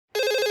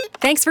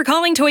Thanks for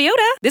calling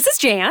Toyota. This is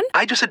Jan.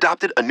 I just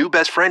adopted a new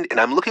best friend,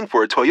 and I'm looking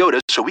for a Toyota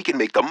so we can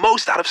make the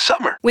most out of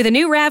summer. With a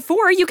new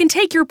RAV4, you can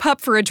take your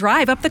pup for a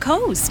drive up the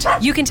coast.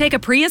 You can take a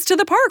Prius to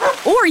the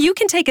park, or you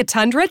can take a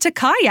Tundra to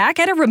kayak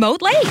at a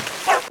remote lake.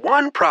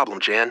 One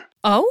problem, Jan.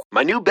 Oh?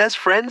 My new best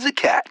friend's a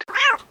cat.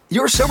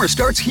 Your summer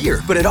starts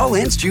here, but it all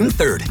ends June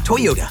 3rd.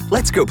 Toyota,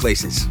 let's go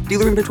places.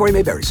 Dealer inventory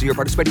may vary. See your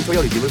participating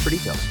Toyota dealer for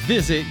details.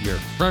 Visit your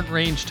Front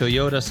Range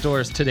Toyota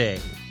stores today.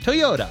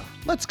 Toyota,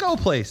 let's go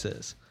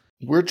places.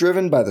 We're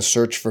driven by the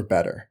search for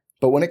better.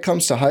 But when it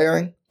comes to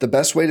hiring, the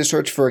best way to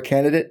search for a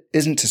candidate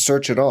isn't to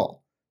search at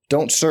all.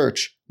 Don't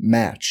search,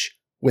 match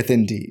with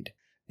Indeed.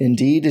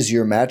 Indeed is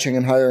your matching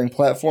and hiring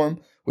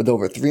platform with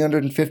over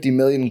 350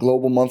 million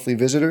global monthly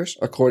visitors,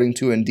 according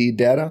to Indeed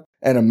data,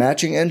 and a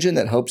matching engine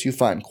that helps you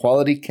find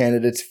quality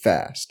candidates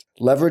fast.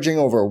 Leveraging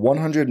over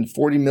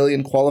 140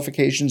 million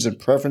qualifications and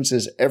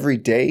preferences every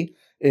day,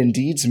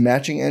 Indeed's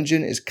matching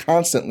engine is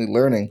constantly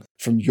learning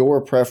from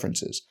your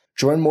preferences.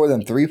 Join more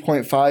than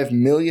 3.5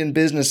 million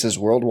businesses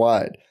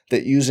worldwide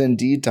that use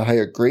Indeed to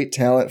hire great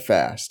talent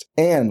fast.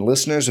 And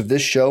listeners of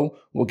this show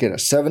will get a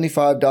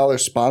 $75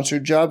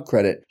 sponsored job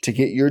credit to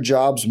get your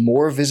jobs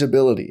more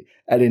visibility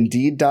at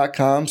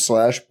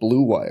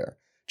Indeed.com/Blue Wire.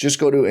 Just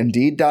go to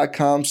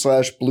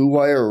Indeed.com/Blue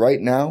Wire right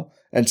now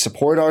and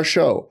support our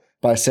show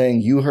by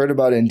saying you heard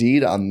about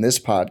Indeed on this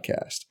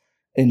podcast.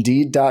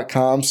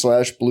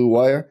 Indeed.com/Blue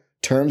Wire.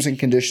 Terms and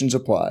conditions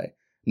apply.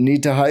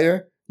 Need to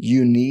hire?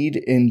 You need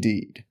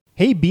Indeed.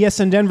 Hey,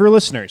 BSN Denver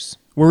listeners.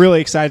 We're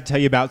really excited to tell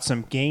you about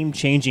some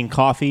game-changing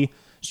coffee.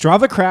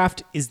 Strava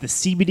Craft is the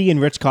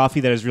CBD-enriched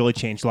coffee that has really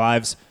changed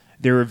lives.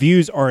 Their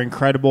reviews are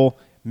incredible.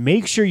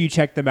 Make sure you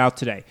check them out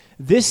today.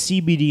 This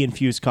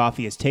CBD-infused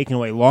coffee has taken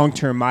away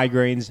long-term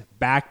migraines,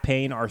 back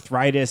pain,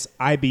 arthritis,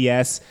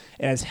 IBS.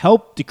 It has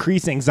helped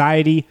decrease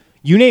anxiety.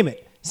 You name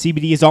it.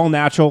 CBD is all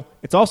natural.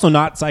 It's also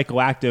not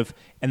psychoactive.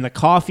 And the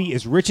coffee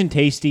is rich and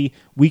tasty.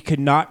 We could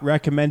not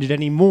recommend it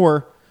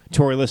anymore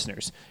to our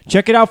listeners.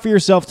 Check it out for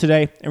yourself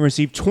today and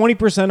receive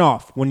 20%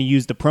 off when you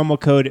use the promo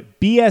code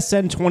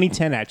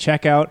BSN2010 at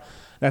checkout.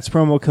 That's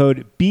promo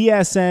code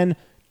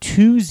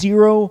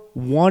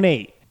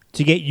BSN2018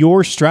 to get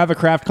your Strava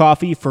Craft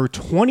coffee for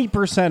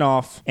 20%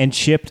 off and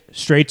shipped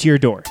straight to your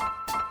door.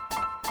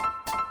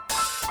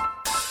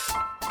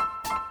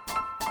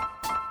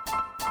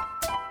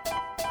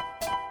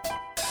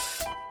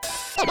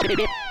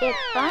 It's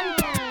fun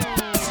time.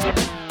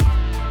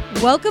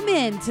 Welcome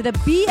in to the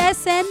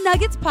BSN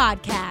Nuggets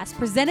Podcast,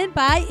 presented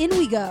by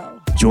InWeGo.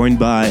 Joined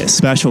by a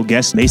special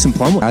guest, Mason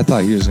Plumlee. I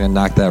thought he was going to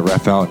knock that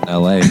ref out in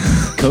L.A.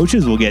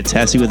 Coaches will get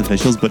testy with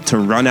officials, but to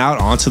run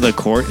out onto the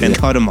court and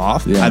cut him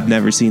off, I've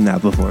never seen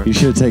that before. You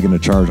should have taken a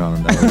charge on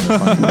him.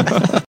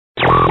 That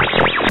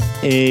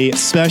A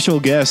special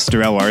guest,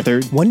 Darrell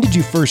Arthur. When did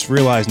you first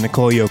realize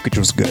Nikola Jokic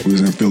was good? We was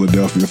in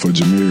Philadelphia for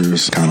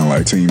Jameer's kind of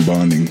like team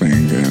bonding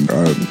thing, and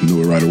I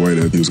knew it right away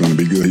that he was going to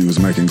be good. He was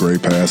making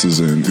great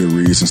passes and good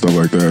reads and stuff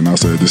like that, and I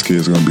said, this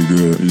kid's going to be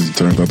good. He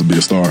turned out to be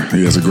a star.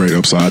 He has a great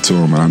upside to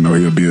him, and I know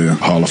he'll be a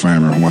Hall of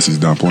Famer once he's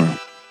done playing.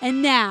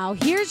 And now,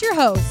 here's your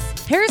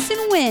hosts, Harrison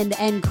Wind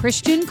and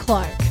Christian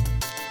Clark.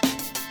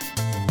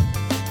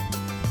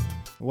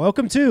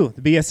 Welcome to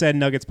the BSN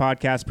Nuggets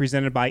Podcast,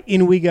 presented by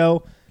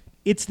InWeGo.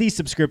 It's the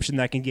subscription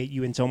that can get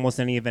you into almost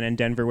any event in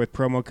Denver with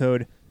promo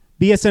code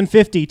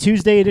BSN50.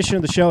 Tuesday edition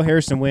of the show,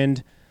 Harrison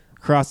Wind.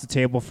 Across the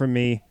table from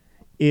me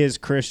is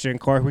Christian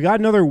Clark. We got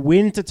another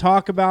win to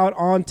talk about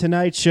on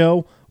tonight's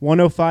show.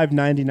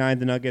 105-99,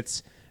 the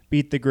Nuggets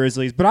beat the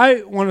Grizzlies. But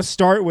I want to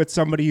start with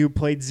somebody who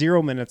played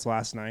 0 minutes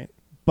last night,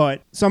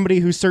 but somebody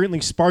who certainly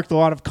sparked a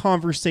lot of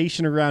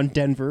conversation around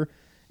Denver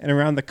and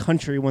around the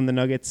country when the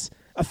Nuggets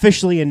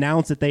officially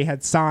announced that they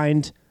had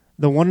signed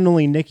the one and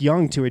only Nick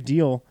Young to a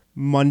deal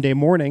Monday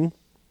morning.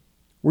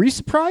 Were you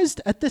surprised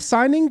at this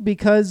signing?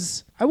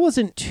 Because I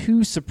wasn't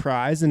too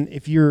surprised, and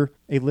if you're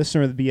a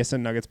listener of the BSN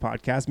Nuggets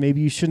podcast,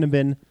 maybe you shouldn't have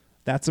been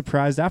that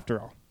surprised after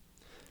all.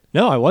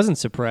 No, I wasn't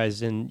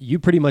surprised, and you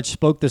pretty much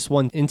spoke this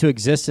one into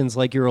existence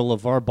like you're a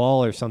LeVar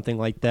Ball or something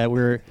like that.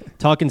 We were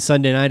talking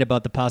Sunday night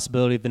about the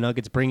possibility of the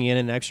Nuggets bringing in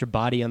an extra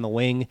body on the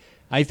wing.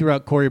 I threw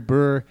out Corey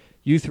Brewer.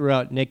 You threw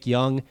out Nick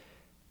Young.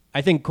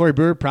 I think Corey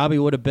Brewer probably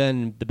would have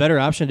been the better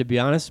option, to be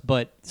honest,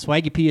 but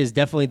Swaggy P is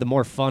definitely the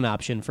more fun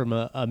option from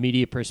a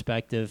media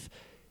perspective.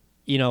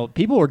 You know,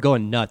 people were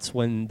going nuts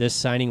when this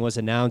signing was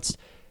announced.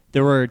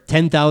 There were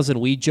 10,000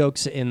 weed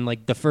jokes in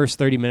like the first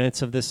 30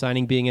 minutes of this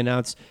signing being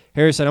announced.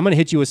 Harrison, I'm going to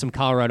hit you with some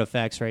Colorado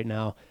facts right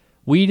now.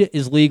 Weed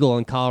is legal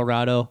in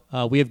Colorado.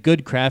 We have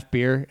good craft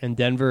beer in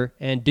Denver.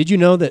 And did you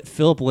know that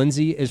Philip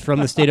Lindsay is from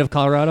the state of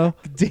Colorado?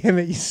 Damn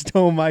it, you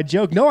stole my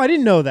joke. No, I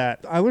didn't know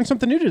that. I learned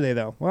something new today,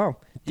 though. Wow.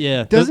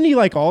 Yeah. Doesn't he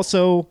like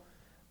also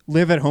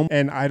live at home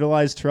and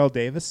idolize Terrell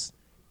Davis?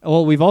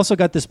 Well, we've also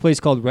got this place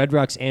called Red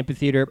Rocks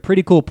Amphitheater.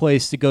 Pretty cool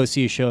place to go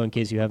see a show in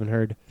case you haven't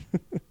heard.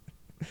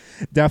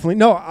 Definitely.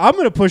 No, I'm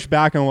going to push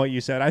back on what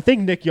you said. I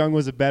think Nick Young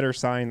was a better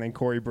sign than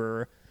Corey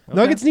Brewer. Okay.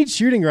 Nuggets need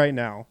shooting right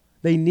now.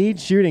 They need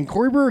shooting.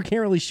 Corey Brewer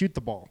can't really shoot the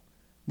ball.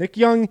 Nick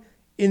Young,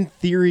 in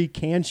theory,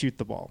 can shoot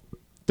the ball.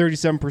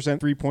 37%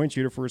 three-point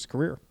shooter for his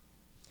career.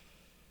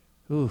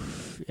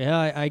 Oof.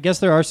 Yeah, I guess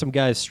there are some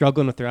guys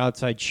struggling with their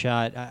outside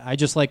shot. I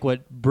just like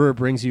what Brewer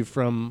brings you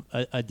from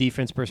a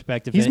defense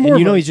perspective. He's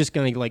just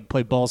going to like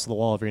play balls to the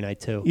wall every night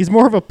too. He's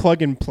more of a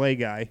plug-and-play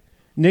guy.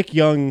 Nick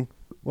Young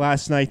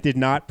last night did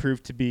not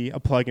prove to be a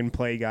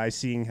plug-and-play guy,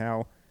 seeing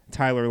how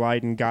Tyler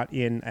Lydon got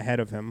in ahead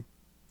of him.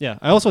 Yeah,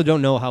 I also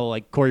don't know how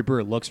like Corey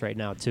Brewer looks right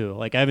now too.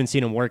 Like I haven't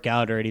seen him work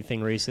out or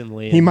anything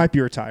recently. He might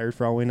be retired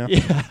for all we know.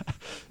 Yeah,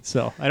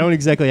 so I don't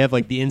exactly have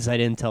like the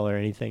inside intel or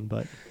anything,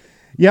 but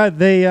yeah,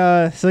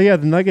 the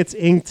Nuggets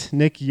inked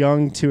Nick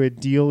Young to a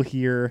deal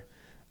here.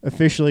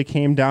 Officially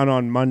came down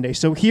on Monday.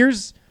 So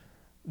here's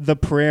the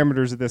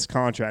parameters of this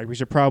contract. We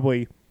should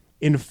probably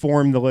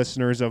inform the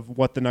listeners of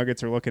what the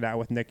Nuggets are looking at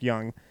with Nick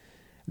Young.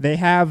 They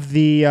have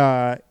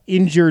the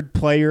injured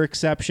player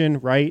exception,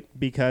 right?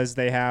 Because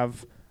they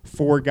have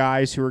 4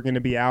 guys who are going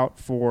to be out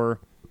for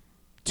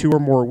 2 or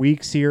more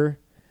weeks here.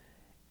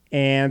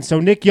 And so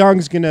Nick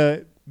Young's going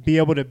to be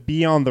able to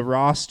be on the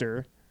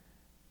roster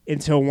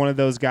until one of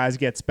those guys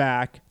gets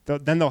back.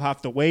 Then they'll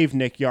have to waive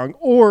Nick Young,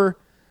 or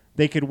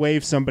they could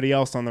waive somebody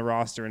else on the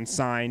roster and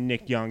sign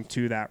Nick Young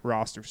to that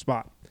roster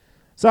spot.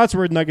 So that's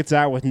where Nuggets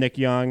at with Nick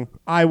Young.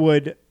 I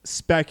would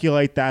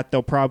speculate that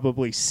they'll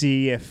probably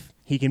see if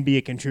he can be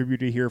a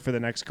contributor here for the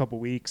next couple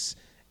weeks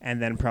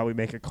and then probably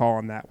make a call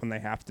on that when they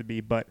have to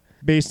be. But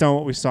based on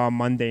what we saw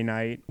Monday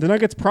night, the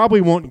Nuggets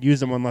probably won't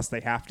use him unless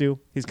they have to.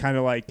 He's kind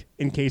of like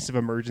in case of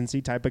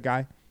emergency type of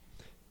guy.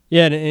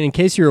 Yeah, and in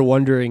case you were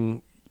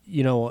wondering,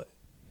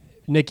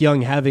 Nick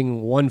Young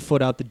having 1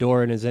 foot out the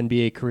door in his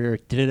NBA career,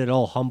 did it at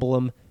all humble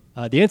him?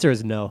 The answer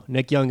is no.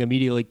 Nick Young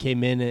immediately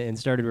came in and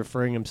started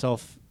referring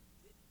himself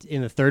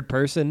in the third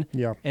person.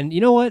 Yeah. And you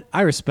know what?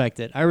 I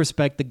respect it. I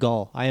respect the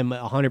gall. I am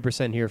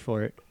 100% here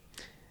for it.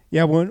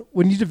 Yeah,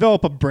 when you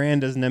develop a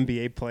brand as an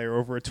NBA player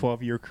over a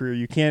 12-year career,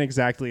 you can't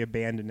exactly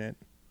abandon it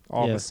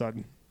all of a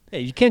sudden.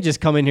 Hey, you can't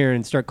just come in here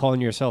and start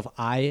calling yourself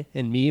I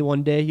and me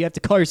one day. You have to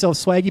call yourself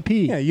Swaggy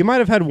P. Yeah, you might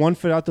have had 1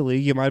 foot out the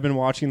league. You might have been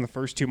watching the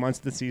first 2 months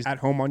of the season at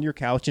home on your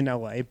couch in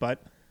L.A.,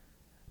 but,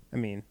 I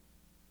mean,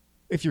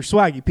 if you're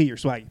Swaggy P, you're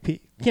Swaggy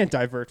P. You can't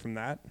divert from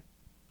that.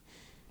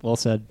 Well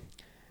said.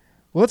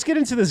 Well, let's get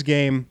into this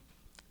game.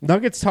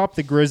 Nuggets topped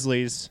the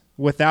Grizzlies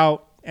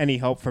without any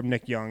help from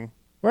Nick Young.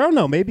 Well, I don't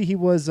know. Maybe he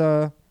was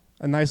a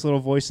nice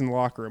little voice in the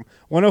locker room.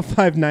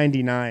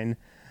 105-99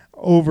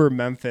 over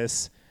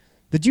Memphis.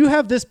 Did you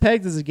have this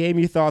pegged as a game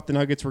you thought the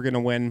Nuggets were going to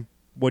win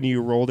when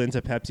you rolled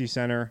into Pepsi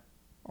Center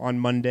on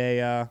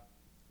Monday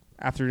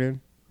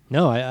afternoon?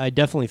 No, I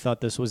definitely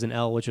thought this was an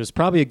L, which was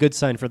probably a good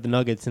sign for the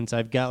Nuggets since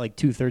I've got like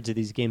 2/3 of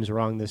these games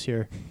wrong this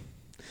year.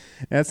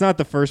 That's not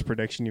the first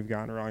prediction you've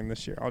gotten wrong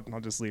this year. I'll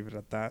just leave it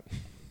at that.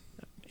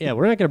 Yeah,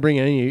 we're not going to bring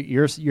any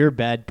of your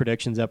bad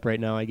predictions up right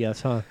now, I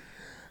guess, huh?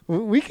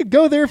 We could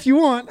go there if you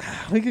want.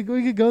 We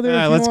could go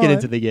there. Let's get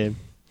into the game.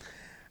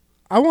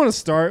 I want to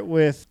start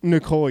with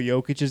Nikola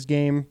Jokic's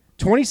game.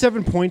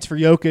 27 points for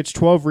Jokic,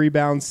 12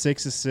 rebounds,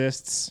 6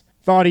 assists.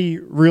 Thought he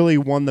really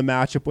won the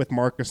matchup with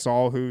Marc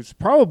Gasol, who's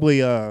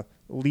probably a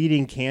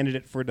leading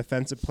candidate for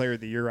Defensive Player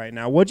of the Year right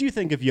now. What do you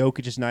think of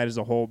Jokic's night as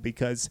a whole?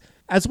 Because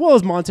as well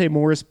as Monte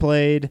Morris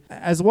played,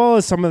 as well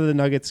as some of the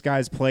Nuggets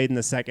guys played in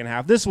the second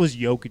half, this was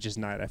Jokic's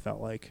night, I felt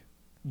like.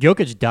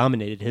 Jokic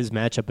dominated his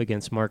matchup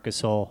against Marc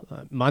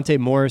Gasol. Monte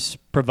Morris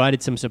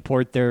provided some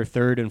support there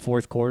third and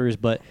fourth quarters,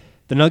 but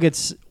the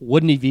Nuggets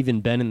wouldn't have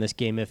even been in this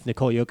game if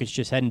Nikola Jokic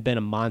just hadn't been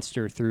a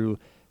monster through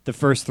the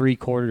first 3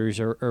 quarters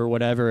or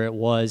whatever it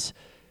was.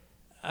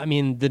 I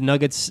mean, the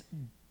Nuggets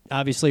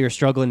obviously are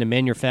struggling to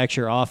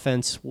manufacture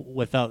offense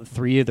without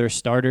 3 of their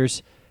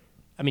starters.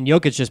 I mean,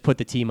 Jokic just put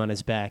the team on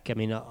his back. I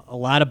mean, a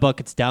lot of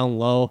buckets down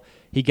low.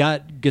 He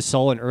got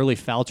Gasol in early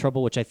foul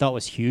trouble, which I thought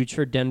was huge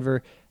for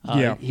Denver.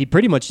 He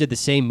pretty much did the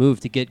same move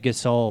to get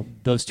Gasol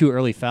those 2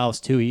 early fouls,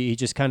 too. He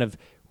just kind of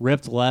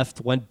ripped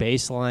left, went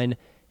baseline,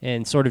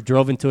 and sort of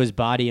drove into his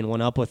body and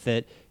went up with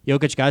it.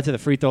 Jokic got to the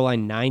free throw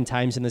line 9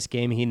 times in this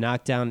game. He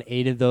knocked down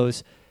 8 of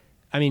those.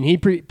 I mean, he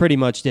pretty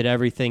much did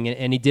everything,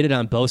 and he did it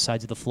on both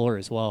sides of the floor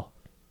as well.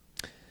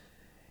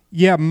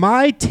 Yeah,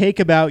 my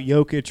take about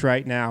Jokic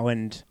right now,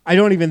 and I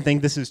don't even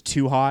think this is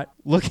too hot,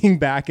 looking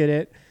back at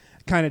it,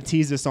 kind of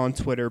tease this on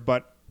Twitter,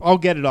 but I'll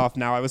get it off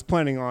now. I was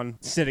planning on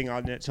sitting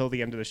on it till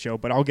the end of the show,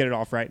 but I'll get it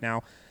off right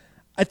now.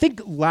 I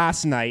think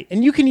last night,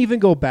 and you can even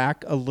go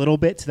back a little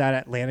bit to that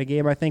Atlanta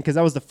game, I think, because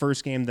that was the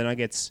first game the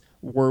Nuggets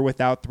were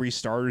without 3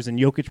 starters, and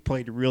Jokic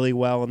played really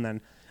well, and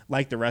then,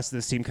 like the rest of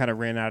this team, kind of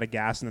ran out of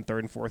gas in the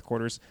third and fourth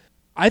quarters.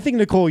 I think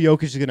Nikola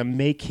Jokic is going to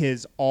make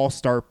his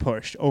all-star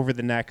push over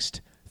the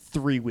next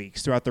 3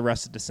 weeks throughout the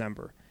rest of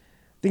December.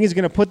 I think he's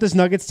going to put this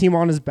Nuggets team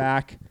on his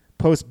back,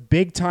 post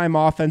big-time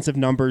offensive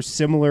numbers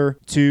similar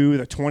to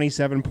the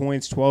 27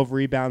 points, 12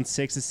 rebounds,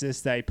 6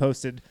 assists that he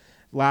posted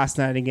last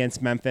night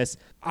against Memphis.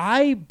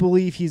 I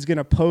believe he's going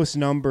to post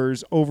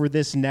numbers over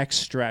this next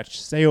stretch,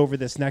 say over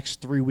this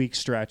next 3-week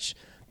stretch,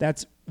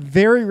 that's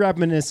very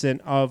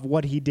reminiscent of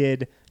what he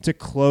did to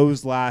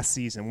close last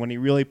season when he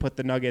really put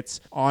the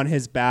Nuggets on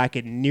his back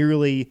and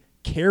nearly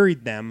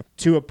carried them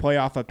to a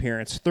playoff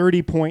appearance.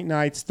 30-point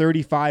nights,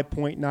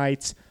 35-point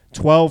nights,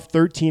 12,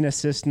 13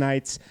 assist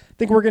nights. I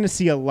think we're going to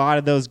see a lot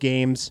of those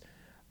games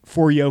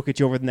for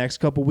Jokic over the next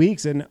couple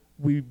weeks, and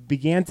we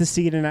began to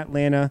see it in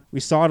Atlanta. We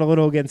saw it a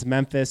little against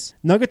Memphis.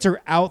 Nuggets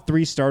are out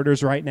 3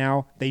 starters right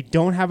now. They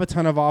don't have a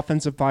ton of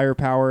offensive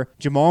firepower.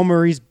 Jamal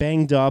Murray's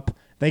banged up.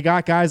 They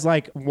got guys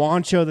like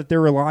Juancho that they're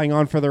relying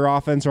on for their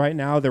offense right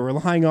now. They're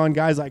relying on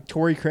guys like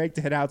Torrey Craig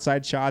to hit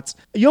outside shots.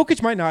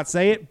 Jokic might not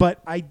say it,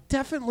 but I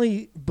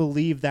definitely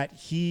believe that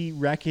he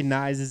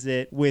recognizes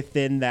it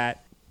within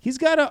that. He's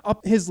got to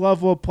up his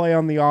level of play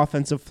on the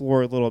offensive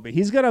floor a little bit.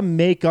 He's got to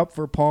make up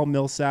for Paul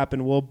Millsap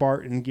and Will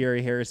Barton and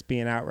Gary Harris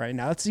being out right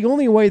now. That's the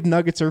only way the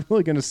Nuggets are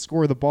really going to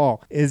score the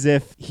ball is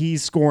if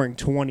he's scoring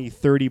 20,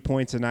 30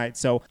 points a night.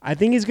 So I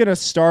think he's going to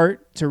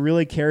start to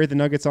really carry the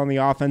Nuggets on the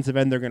offensive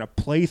end. They're going to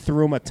play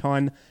through him a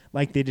ton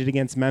like they did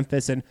against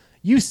Memphis. And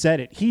you said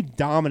it. He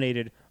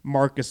dominated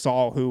Marc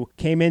Gasol, who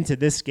came into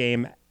this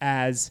game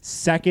as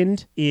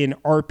second in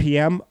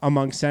RPM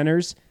among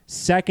centers,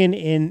 second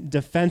in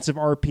defensive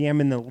RPM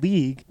in the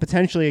league,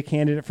 potentially a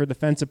candidate for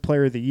Defensive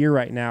Player of the Year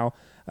right now.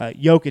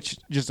 Jokic,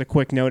 just a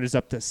quick note, is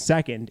up to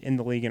second in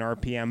the league in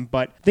RPM.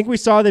 But I think we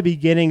saw the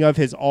beginning of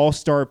his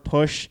all-star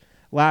push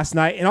last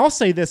night. And I'll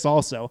say this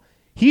also.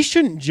 He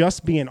shouldn't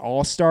just be an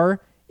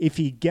all-star if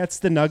he gets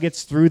the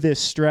Nuggets through this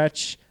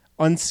stretch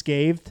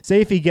unscathed.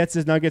 Say if he gets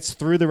his Nuggets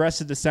through the rest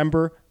of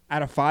December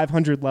at a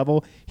 500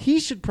 level, he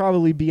should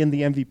probably be in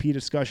the MVP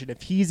discussion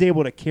if he's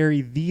able to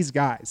carry these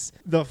guys,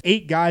 the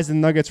 8 guys in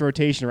Nuggets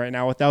rotation right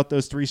now without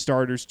those 3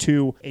 starters,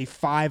 to a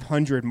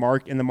 500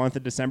 mark in the month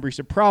of December. He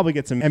should probably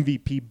get some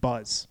MVP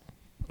buzz.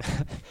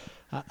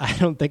 I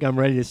don't think I'm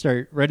ready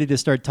to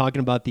start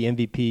talking about the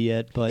MVP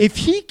yet, but if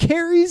he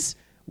carries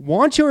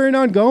Juancho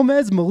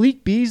Hernan-Gomez,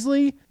 Malik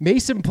Beasley,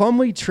 Mason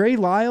Plumlee, Trey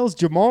Lyles,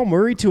 Jamal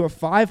Murray to a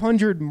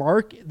 500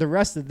 mark the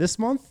rest of this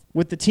month,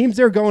 with the teams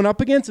they're going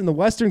up against in the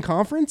Western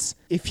Conference,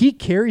 if he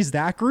carries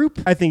that group,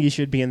 I think he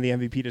should be in the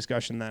MVP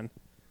discussion then.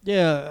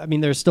 Yeah, I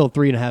mean, there's still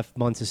 3.5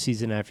 months of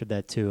season after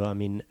that, too. I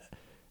mean,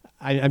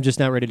 I'm just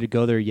not ready to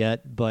go there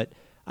yet, but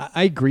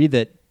I agree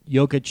that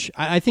Jokic,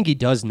 I think he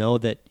does know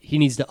that he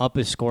needs to up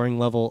his scoring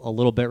level a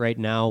little bit right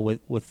now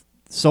with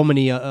so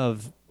many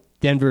of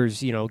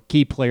Denver's,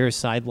 key players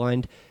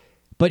sidelined,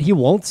 but he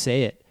won't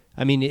say it.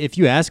 I mean, if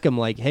you ask him,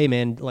 like, hey,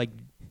 man, like,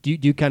 do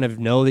you kind of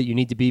know that you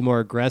need to be more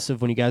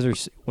aggressive when you guys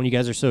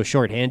are so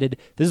shorthanded?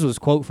 This was a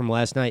quote from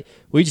last night.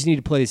 We just need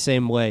to play the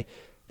same way.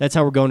 That's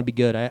how we're going to be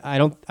good.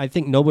 I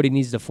think nobody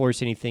needs to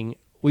force anything.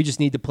 We just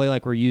need to play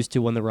like we're used to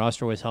when the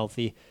roster was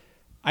healthy.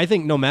 I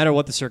think no matter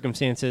what the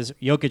circumstances,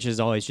 Jokic is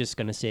always just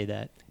going to say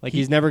that. Like,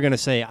 he's never going to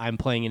say, I'm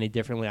playing any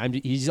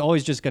differently. He's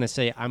always just going to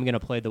say, I'm going to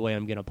play the way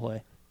I'm going to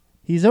play.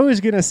 He's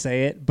always going to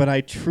say it, but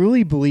I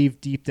truly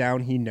believe deep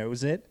down he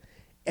knows it.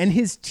 And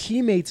his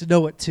teammates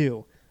know it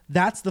too.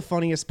 That's the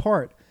funniest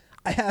part.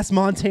 I asked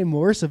Monte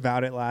Morris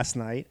about it last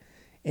night,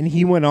 and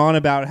he went on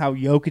about how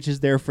Jokic is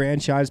their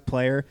franchise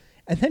player.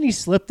 And then he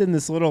slipped in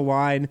this little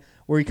line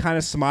where he kind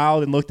of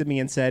smiled and looked at me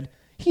and said,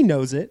 he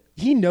knows it.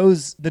 He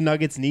knows the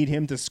Nuggets need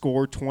him to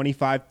score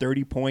 25,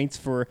 30 points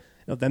for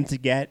them to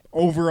get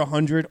over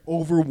 100,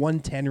 over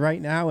 110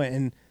 right now,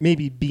 and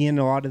maybe be in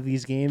a lot of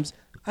these games.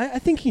 I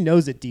think he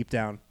knows it deep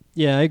down.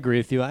 Yeah, I agree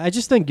with you. I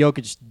just think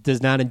Jokic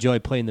does not enjoy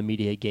playing the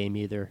media game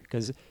either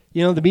because,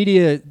 the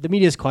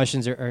media's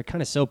questions are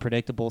kind of so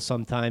predictable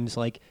sometimes.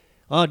 Like,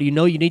 oh, do you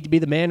know you need to be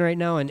the man right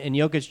now? And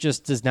Jokic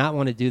just does not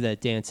want to do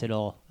that dance at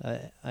all.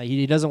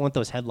 He doesn't want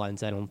those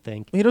headlines, I don't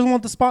think. He doesn't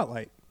want the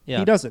spotlight. Yeah.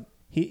 He doesn't.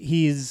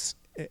 He's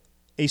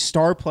a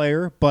star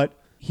player, but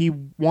he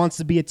wants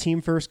to be a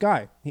team-first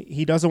guy.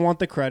 He doesn't want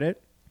the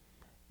credit,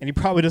 and he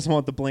probably doesn't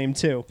want the blame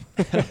too.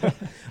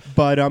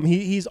 But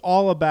he's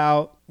all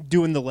about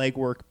doing the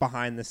legwork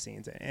behind the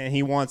scenes, and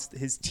he wants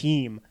his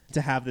team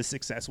to have the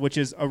success, which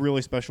is a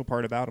really special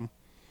part about him.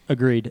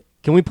 Agreed.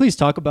 Can we please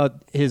talk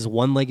about his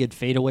one-legged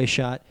fadeaway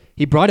shot?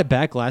 He brought it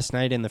back last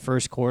night in the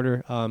first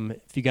quarter.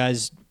 If you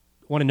guys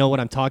want to know what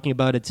I'm talking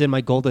about, it's in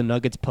my Golden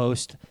Nuggets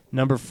post,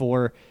 number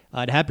 4.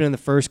 It happened in the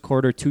first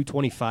quarter,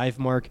 2:25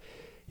 mark.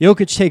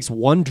 Jokic takes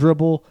one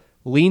dribble,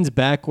 leans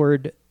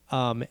backward,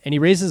 and he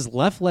raises his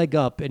left leg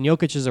up, and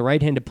Jokic is a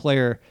right-handed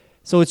player.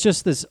 So it's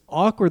just this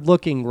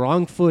awkward-looking,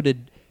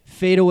 wrong-footed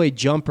fadeaway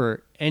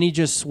jumper, and he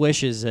just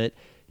swishes it.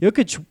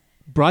 Jokic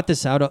brought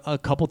this out a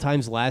couple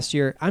times last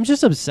year. I'm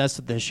just obsessed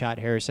with this shot,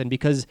 Harrison,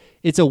 because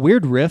it's a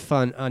weird riff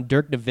on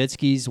Dirk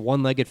Nowitzki's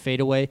one-legged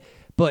fadeaway,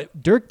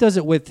 but Dirk does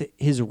it with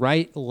his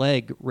right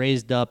leg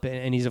raised up,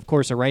 and he's, of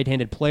course, a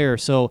right-handed player,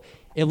 so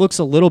it looks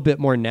a little bit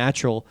more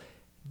natural.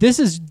 This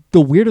is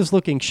the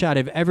weirdest-looking shot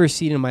I've ever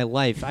seen in my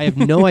life. I have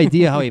no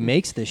idea how he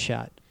makes this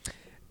shot.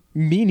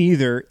 Me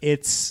neither.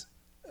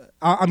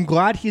 I'm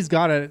glad he's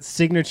got a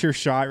signature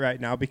shot right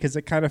now because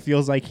it kind of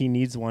feels like he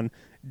needs one.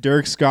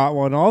 Dirk's got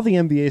one. All the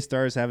NBA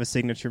stars have a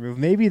signature move.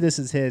 Maybe this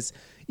is his,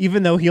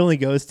 even though he only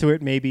goes to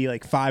it maybe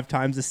like 5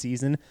 times a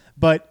season.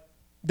 But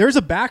there's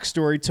a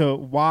backstory to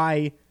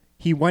why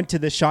he went to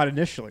this shot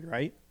initially,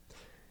 right?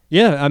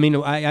 Yeah, I mean,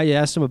 I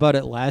asked him about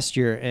it last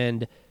year,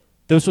 and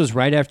this was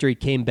right after he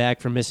came back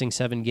from missing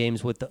 7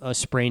 games with a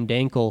sprained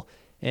ankle.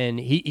 And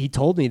he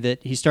told me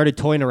that he started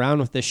toying around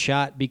with this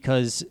shot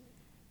because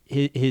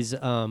his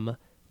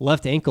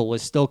left ankle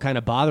was still kind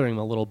of bothering him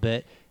a little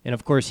bit. And,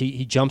 of course,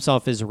 he jumps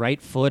off his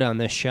right foot on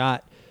this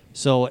shot.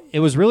 So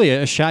it was really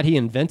a shot he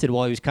invented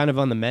while he was kind of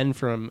on the mend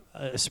from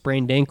a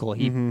sprained ankle.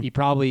 He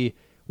probably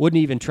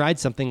wouldn't even tried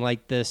something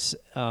like this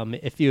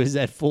if he was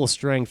at full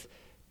strength.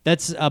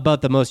 That's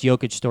about the most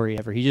Jokic story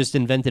ever. He just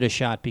invented a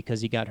shot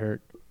because he got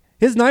hurt.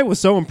 His night was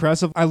so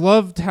impressive. I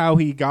loved how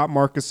he got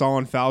Marc Gasol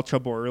in foul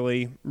trouble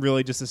early,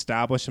 really just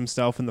established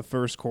himself in the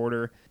first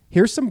quarter.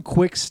 Here's some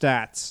quick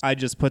stats I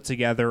just put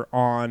together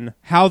on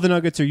how the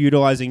Nuggets are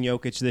utilizing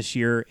Jokic this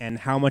year and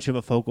how much of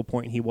a focal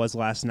point he was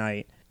last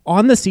night.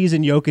 On the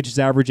season, Jokic is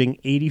averaging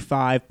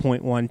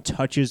 85.1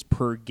 touches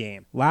per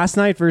game. Last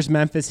night versus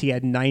Memphis, he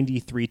had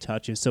 93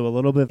 touches, so a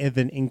little bit of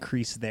an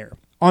increase there.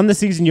 On the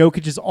season,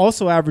 Jokic is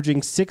also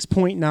averaging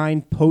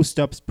 6.9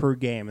 post-ups per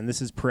game, and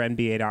this is per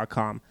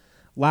NBA.com.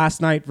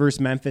 Last night versus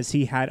Memphis,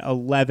 he had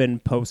 11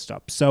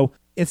 post-ups. So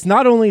it's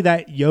not only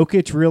that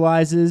Jokic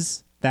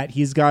realizes that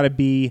he's got to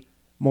be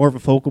more of a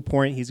focal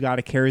point, he's got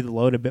to carry the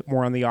load a bit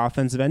more on the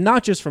offensive end,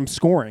 not just from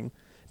scoring,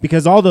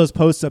 because all those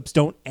post-ups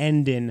don't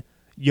end in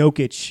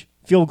Jokic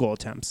field goal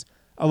attempts.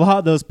 A lot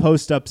of those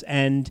post-ups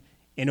end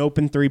in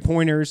open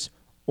three-pointers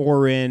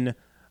or in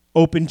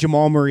open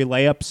Jamal Murray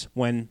layups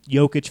when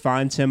Jokic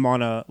finds him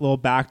on a little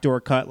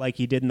backdoor cut like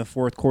he did in the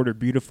fourth quarter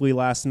beautifully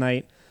last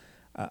night.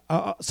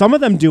 Some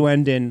of them do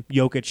end in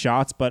Jokic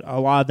shots, but a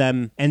lot of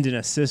them end in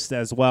assists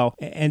as well.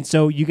 And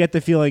so you get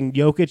the feeling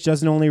Jokic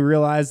doesn't only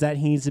realize that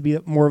he needs to be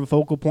more of a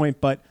focal point,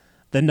 but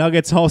the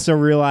Nuggets also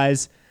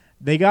realize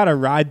they got to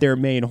ride their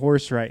main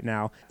horse right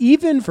now.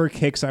 Even for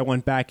kicks, I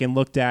went back and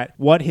looked at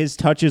what his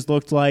touches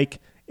looked like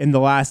in the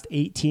last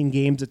 18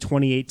 games of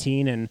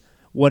 2018 and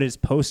what his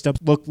post-ups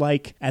looked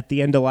like at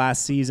the end of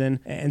last season.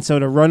 And so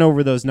to run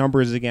over those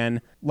numbers again,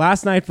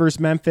 last night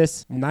versus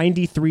Memphis,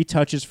 93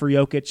 touches for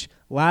Jokic.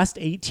 Last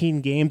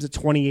 18 games of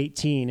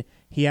 2018,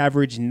 he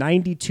averaged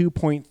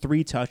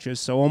 92.3 touches,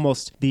 so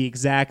almost the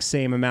exact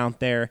same amount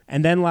there.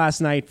 And then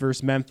last night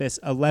versus Memphis,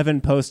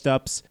 11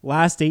 post-ups.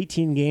 Last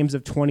 18 games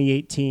of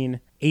 2018,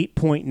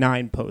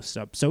 8.9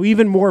 post-ups. So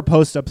even more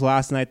post-ups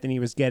last night than he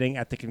was getting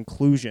at the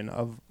conclusion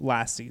of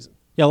last season.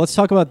 Yeah, let's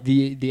talk about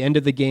the end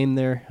of the game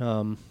there.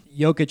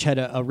 Jokic had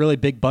a really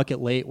big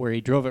bucket late where he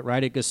drove it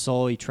right at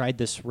Gasol. He tried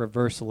this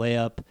reverse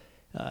layup.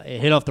 It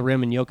hit off the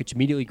rim, and Jokic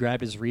immediately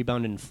grabbed his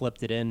rebound and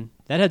flipped it in.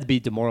 That had to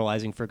be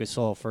demoralizing for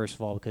Gasol, first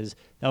of all, because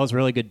that was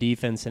really good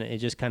defense, and it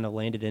just kind of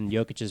landed in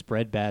Jokic's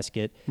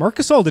breadbasket. Marc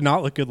Gasol did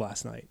not look good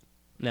last night.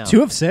 No.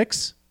 2 of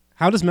 6?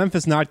 How does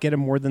Memphis not get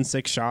him more than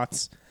 6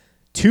 shots?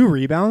 2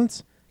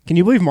 rebounds? Can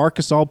you believe Marc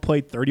Gasol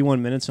played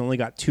 31 minutes and only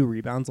got 2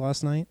 rebounds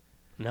last night?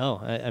 No,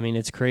 I mean,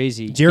 it's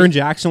crazy. Jaren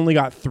Jackson only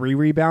got 3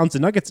 rebounds. The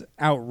Nuggets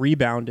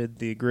out-rebounded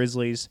the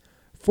Grizzlies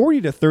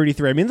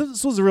 40-33. I mean,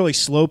 this was a really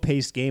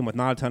slow-paced game with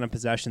not a ton of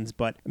possessions,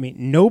 but, I mean,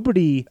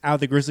 nobody out of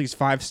the Grizzlies'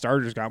 5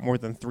 starters got more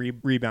than 3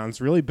 rebounds.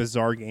 Really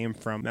bizarre game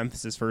from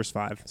Memphis' first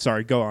 5.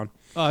 Sorry, go on.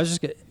 Oh, I was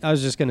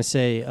just going to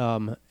say,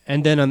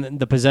 and then on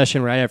the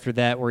possession right after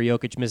that where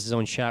Jokic misses his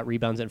own shot,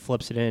 rebounds, and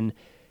flips it in,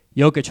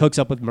 Jokic hooks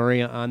up with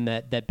Murray on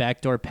that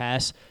backdoor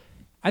pass.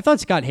 I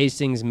thought Scott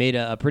Hastings made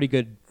a pretty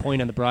good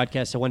point on the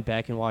broadcast. I went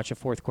back and watched the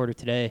fourth quarter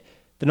today.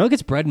 The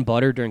Nuggets' bread and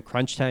butter during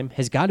crunch time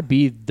has got to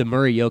be the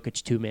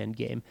Murray-Jokic two-man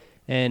game.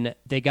 And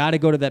they got to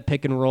go to that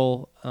pick and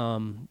roll,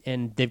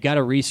 and they've got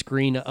to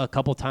rescreen a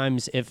couple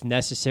times if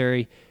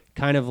necessary,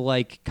 kind of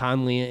like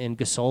Conley and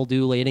Gasol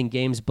do late in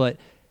games. But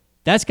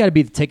that's got to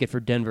be the ticket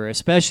for Denver,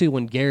 especially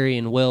when Gary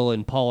and Will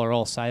and Paul are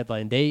all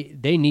sidelined.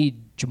 They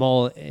need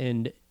Jamal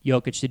and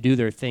Jokic to do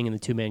their thing in the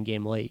two-man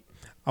game late.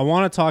 I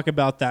want to talk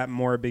about that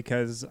more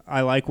because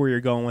I like where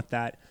you're going with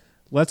that.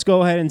 Let's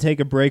go ahead and take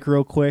a break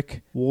real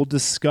quick. We'll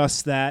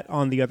discuss that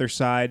on the other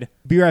side.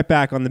 Be right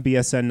back on the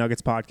BSN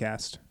Nuggets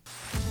Podcast.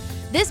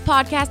 This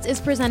podcast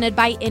is presented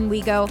by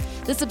InWeGo,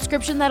 the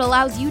subscription that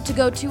allows you to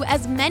go to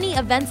as many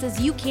events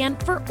as you can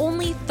for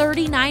only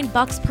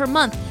 $39 per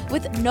month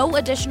with no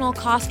additional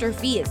cost or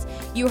fees.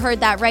 You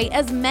heard that right,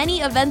 as many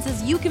events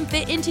as you can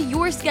fit into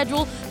your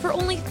schedule for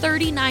only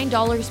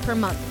 $39 per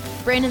month.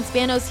 Brandon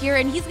Spano's here,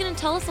 and he's going to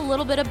tell us a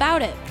little bit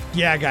about it.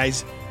 Yeah,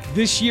 guys.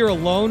 This year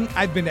alone,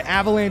 I've been to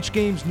Avalanche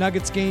games,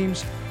 Nuggets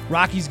games,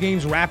 Rockies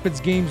games, Rapids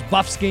games,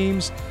 Buffs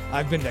games.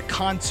 I've been to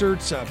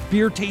concerts,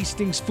 beer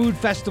tastings, food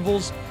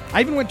festivals.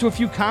 I even went to a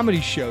few comedy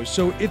shows,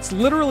 so it's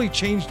literally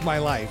changed my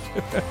life.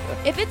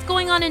 If it's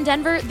going on in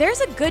Denver,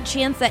 there's a good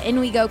chance that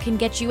InWeGo can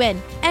get you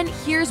in. And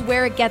here's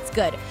where it gets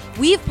good.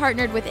 We've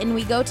partnered with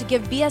InWeGo to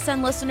give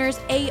BSN listeners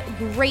a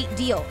great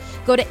deal.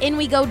 Go to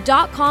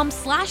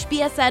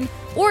inwego.com/BSN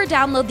or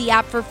download the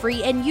app for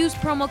free and use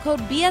promo code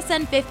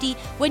BSN50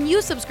 when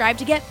you subscribe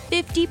to get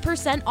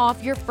 50%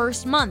 off your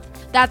first month.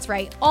 That's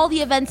right, all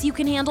the events you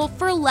can handle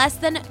for less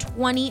than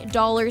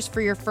 $20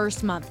 for your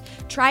first month.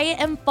 Try it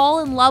and fall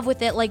in love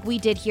with it like we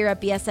did here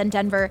at BSN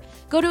Denver.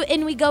 Go to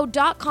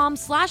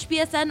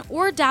inwego.com/BSN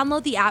or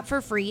download the app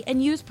for free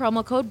and use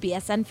promo code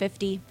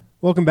BSN50.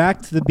 Welcome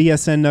back to the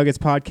BSN Nuggets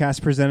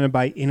Podcast presented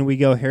by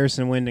InWeGo.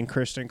 Harrison Wind and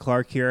Christian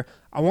Clark here.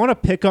 I want to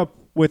pick up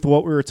with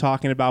what we were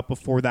talking about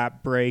before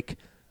that break,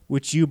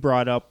 which you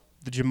brought up,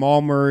 the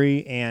Jamal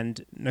Murray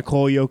and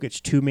Nikola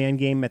Jokic two-man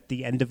game at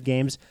the end of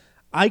games.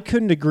 I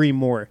couldn't agree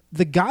more.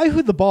 The guy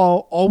who the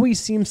ball always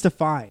seems to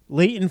find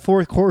late in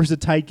fourth quarters of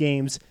tight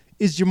games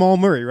is Jamal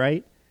Murray,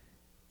 right?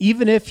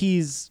 Even if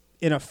he's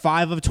in a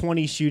 5 of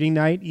 20 shooting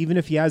night, even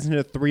if he hasn't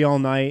hit a 3 all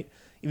night,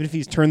 even if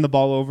he's turned the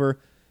ball over,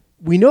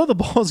 we know the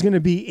ball's going to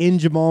be in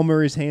Jamal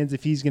Murray's hands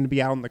if he's going to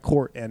be out on the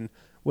court. And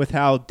with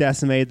how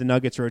decimated the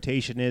Nuggets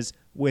rotation is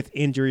with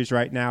injuries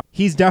right now,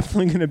 he's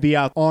definitely going to be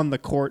out on the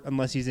court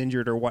unless he's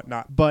injured or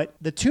whatnot. But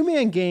the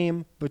two-man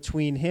game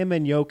between him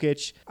and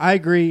Jokic, I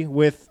agree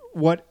with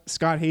what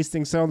Scott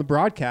Hastings said on the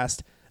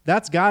broadcast.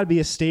 That's got to be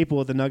a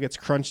staple of the Nuggets'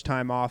 crunch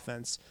time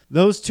offense.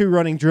 Those two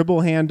running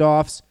dribble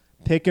handoffs,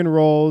 pick and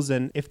rolls,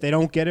 and if they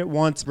don't get it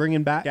once,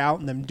 bringing back out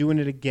and them doing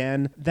it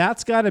again.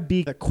 That's got to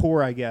be the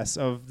core, I guess,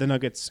 of the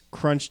Nuggets'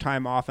 crunch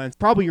time offense.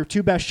 Probably your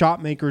two best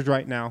shot makers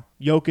right now.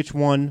 Jokic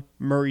 1,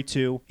 Murray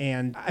 2,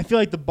 and I feel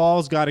like the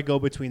ball's got to go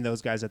between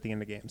those guys at the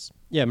end of games.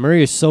 Yeah,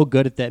 Murray is so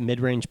good at that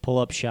mid-range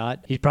pull-up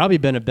shot. He's probably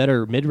been a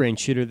better mid-range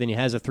shooter than he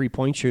has a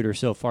three-point shooter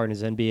so far in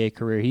his NBA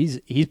career.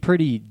 He's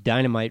pretty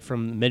dynamite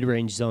from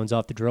mid-range zones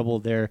off the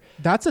dribble there.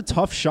 That's a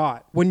tough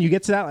shot. When you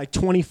get to that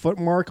 20-foot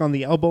mark on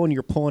the elbow and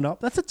you're pulling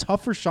up, that's a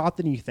tougher shot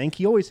than you think.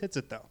 He always hits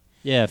it, though.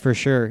 Yeah, for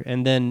sure.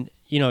 And then,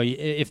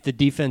 if the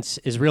defense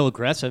is real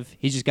aggressive,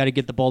 he's just got to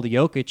get the ball to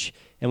Jokic.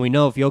 And we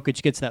know if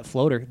Jokic gets that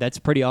floater, that's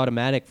pretty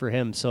automatic for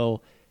him.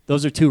 So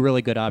those are two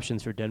really good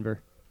options for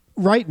Denver.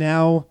 Right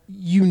now,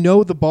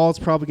 the ball's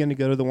probably going to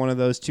go to one of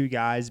those two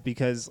guys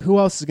because who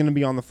else is going to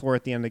be on the floor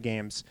at the end of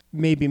games?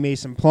 Maybe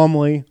Mason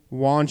Plumlee,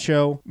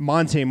 Juancho,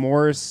 Monte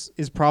Morris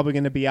is probably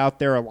going to be out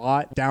there a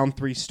lot, down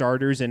 3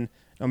 starters, and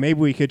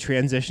maybe we could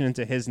transition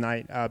into his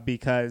night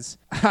because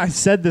I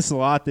said this a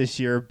lot this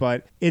year,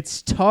 but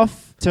it's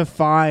tough to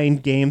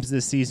find games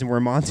this season where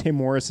Monte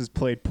Morris has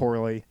played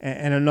poorly.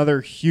 And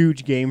another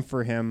huge game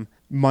for him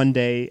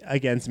Monday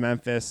against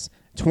Memphis.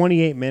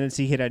 28 minutes,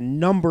 he hit a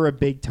number of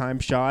big-time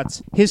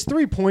shots. His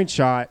three-point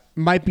shot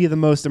might be the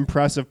most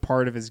impressive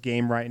part of his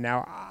game right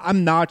now.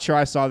 I'm not sure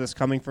I saw this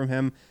coming from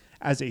him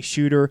as a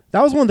shooter.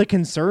 That was one of the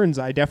concerns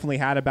I definitely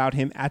had about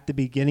him at the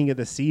beginning of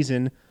the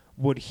season.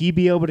 Would he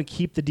be able to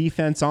keep the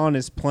defense on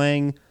as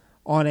playing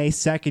on a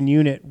second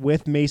unit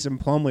with Mason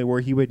Plumlee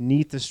where he would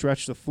need to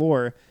stretch the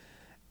floor?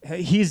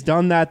 He's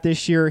done that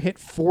this year, hit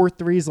 4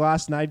 threes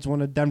last night. He's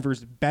one of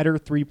Denver's better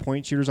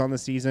three-point shooters on the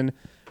season.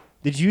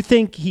 Did you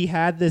think he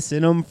had this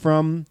in him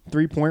from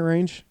three-point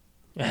range?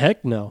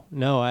 Heck no.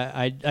 No,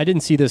 I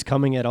didn't see this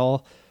coming at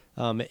all.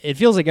 It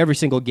feels like every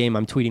single game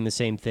I'm tweeting the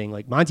same thing.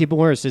 Like, Monte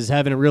Morris is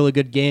having a really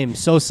good game.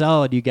 So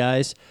solid, you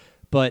guys.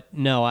 But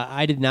no,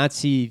 I did not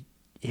see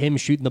him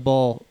shooting the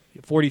ball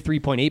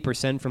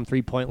 43.8% from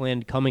three-point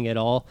land coming at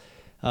all.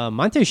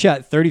 Monte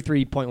shot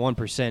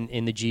 33.1%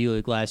 in the G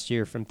League last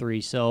year from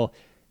 3. So,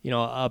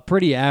 a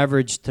pretty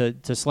average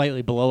to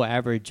slightly below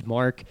average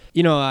mark.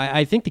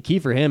 I think the key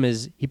for him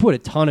is he put a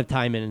ton of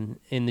time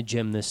in the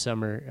gym this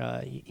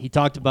summer. He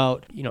talked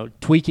about,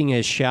 tweaking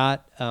his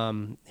shot.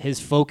 His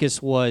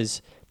focus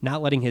was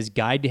not letting his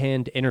guide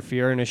hand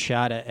interfere in his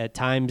shot. At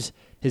times,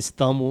 his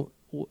thumb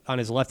on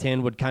his left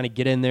hand would kind of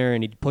get in there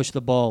and he'd push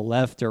the ball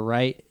left or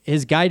right.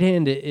 His guide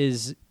hand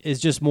is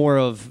just more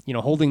of,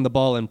 holding the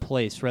ball in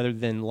place rather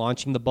than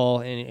launching the ball,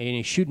 and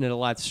he's shooting it a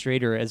lot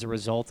straighter as a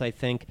result, I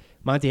think.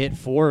 Monte hit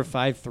 4 or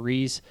 5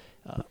 threes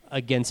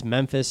against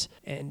Memphis,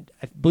 and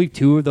I believe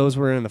 2 of those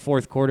were in the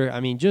fourth quarter.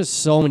 I mean, just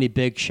so many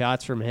big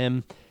shots from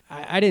him.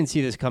 I didn't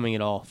see this coming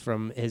at all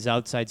from his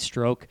outside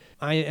stroke.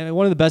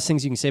 One of the best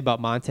things you can say about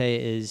Monte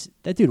is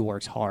that dude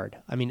works hard.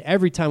 I mean,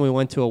 every time we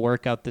went to a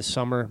workout this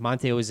summer,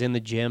 Monte was in the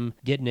gym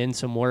getting in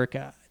some work.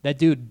 That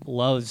dude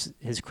loves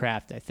his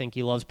craft. I think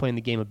he loves playing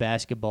the game of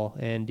basketball,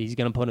 and he's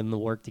going to put in the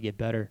work to get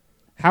better.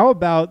 How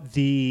about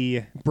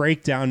the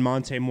breakdown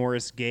Monte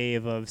Morris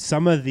gave of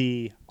some of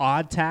the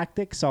odd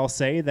tactics, I'll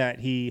say, that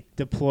he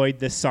deployed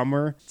this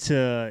summer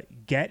to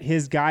get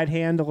his guide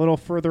hand a little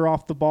further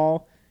off the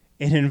ball?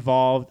 It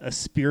involved a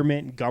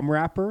spearmint gum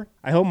wrapper.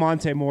 I hope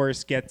Monte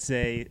Morris gets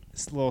a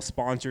little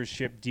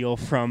sponsorship deal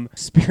from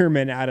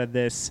Spearmint out of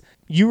this.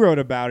 You wrote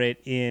about it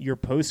in your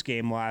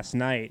postgame last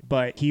night,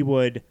 but he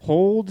would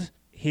hold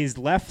his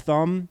left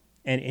thumb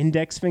and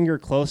index finger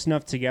close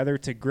enough together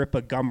to grip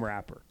a gum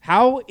wrapper.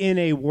 How, in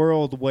a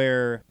world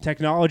where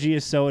technology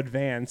is so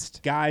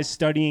advanced, guys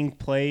studying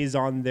plays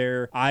on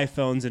their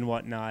iPhones and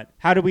whatnot,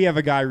 how do we have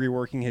a guy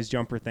reworking his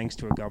jumper thanks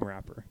to a gum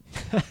wrapper?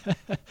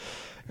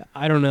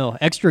 I don't know.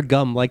 Extra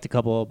Gum liked a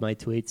couple of my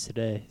tweets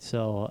today,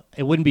 so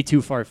it wouldn't be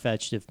too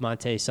far-fetched if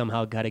Monte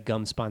somehow got a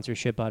gum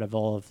sponsorship out of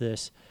all of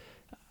this.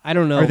 I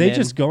don't know, Are they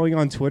just going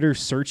on Twitter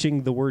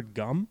searching the word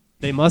gum?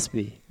 They must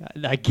be.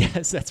 I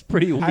guess that's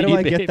pretty weird. How do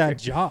I get that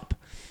job?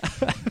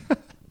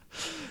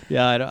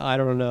 Yeah, I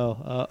don't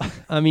know.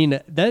 I mean,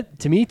 that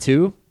to me,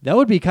 too, that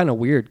would be kind of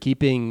weird,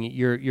 keeping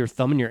your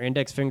thumb and your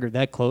index finger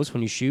that close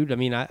when you shoot. I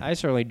mean, I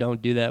certainly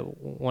don't do that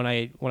when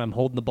I'm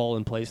holding the ball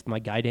in place with my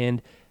guide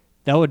hand.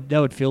 That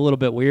would feel a little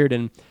bit weird.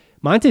 And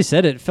Monte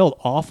said it felt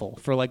awful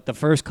for like the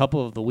first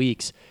couple of the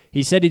weeks.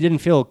 he said he didn't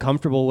feel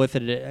comfortable with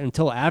it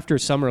until after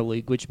Summer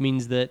League, which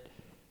means that,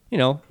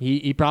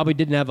 he probably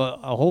didn't have a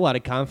whole lot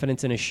of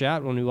confidence in his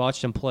shot when we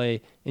watched him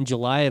play in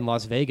July in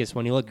Las Vegas,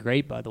 when he looked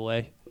great, by the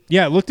way.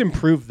 Yeah, it looked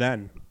improved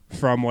then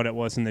from what it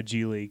was in the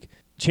G League.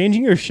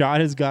 Changing your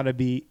shot has got to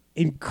be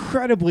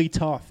incredibly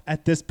tough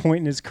at this point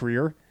in his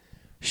career.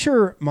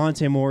 Sure,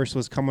 Monte Morris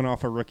was coming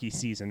off a rookie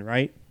season,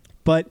 right?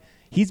 But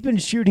he's been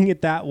shooting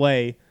it that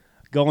way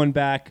going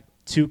back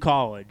to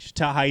college,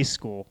 to high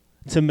school,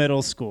 to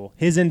middle school,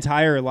 his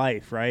entire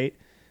life, right?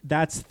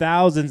 That's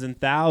thousands and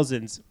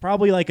thousands,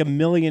 probably like 1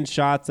 million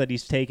shots that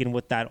he's taken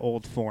with that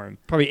old form.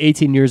 Probably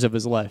 18 years of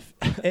his life.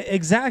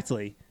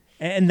 Exactly.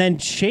 And then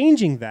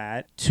changing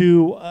that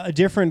to a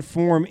different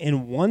form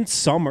in one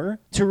summer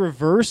to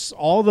reverse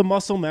all the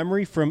muscle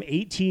memory from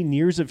 18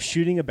 years of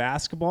shooting a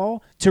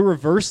basketball, to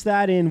reverse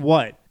that in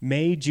what?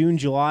 May, June,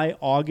 July,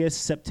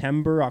 August,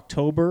 September,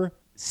 October,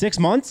 6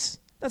 months?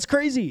 That's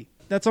crazy.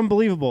 That's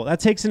unbelievable. That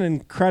takes an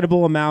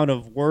incredible amount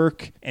of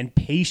work and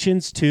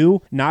patience,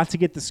 too, not to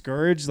get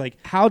discouraged. Like,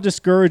 how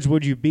discouraged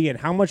would you be, and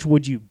how much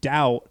would you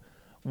doubt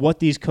what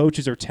these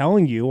coaches are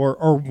telling you,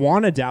 or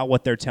want to doubt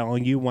what they're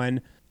telling you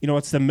when,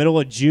 it's the middle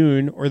of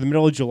June or the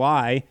middle of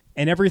July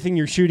and everything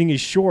you're shooting is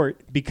short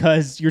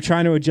because you're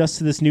trying to adjust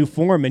to this new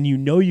form, and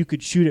you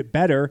could shoot it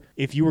better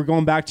if you were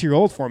going back to your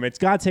old form. It's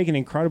got to take an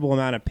incredible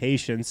amount of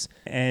patience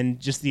and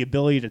just the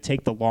ability to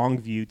take the long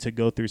view to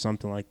go through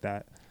something like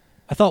that.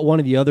 I thought one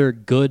of the other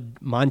good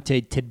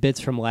Monte tidbits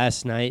from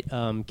last night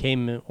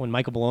came when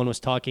Michael Malone was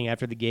talking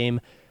after the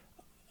game.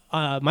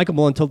 Michael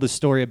Malone told the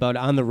story about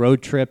on the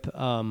road trip,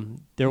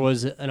 there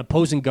was an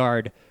opposing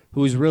guard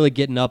who was really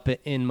getting up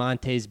in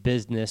Monte's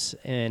business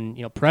and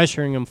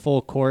pressuring him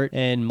full court.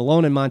 And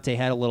Malone and Monte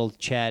had a little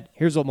chat.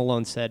 Here's what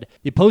Malone said.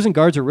 The opposing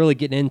guards are really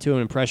getting into him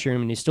and pressuring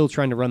him, and he's still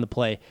trying to run the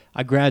play.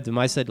 I grabbed him.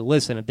 I said,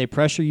 listen, if they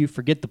pressure you,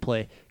 forget the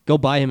play. Go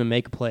by him and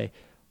make a play.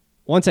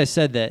 Once I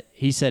said that,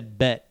 he said,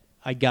 bet.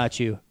 I got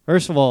you.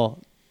 First of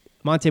all,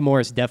 Monte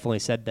Morris definitely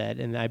said that,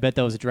 and I bet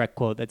that was a direct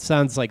quote. That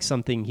sounds like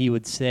something he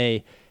would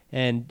say.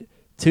 And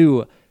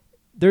two,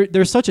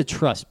 there's such a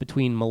trust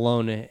between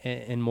Malone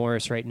and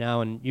Morris right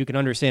now, and you can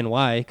understand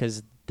why,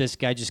 because this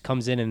guy just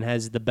comes in and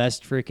has the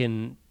best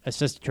freaking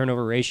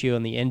assist-to-turnover ratio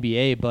in the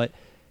NBA, but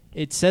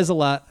it says a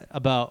lot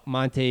about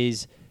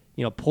Monte's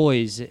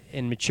poise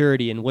and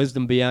maturity and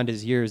wisdom beyond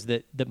his years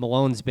that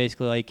Malone's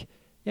basically like,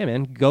 yeah,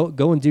 man,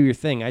 go and do your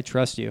thing. I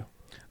trust you.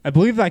 I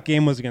believe that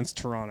game was against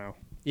Toronto.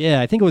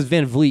 Yeah, I think it was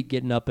Van Vliet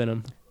getting up in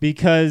him.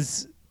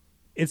 Because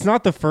it's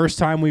not the first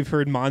time we've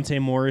heard Monte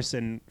Morris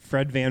and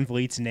Fred Van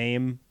Vliet's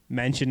name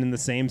mentioned in the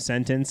same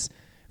sentence.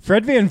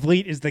 Fred Van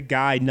Vliet is the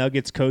guy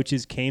Nuggets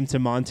coaches came to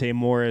Monte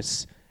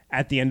Morris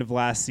at the end of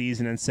last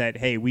season and said,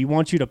 hey, we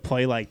want you to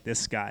play like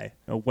this guy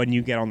when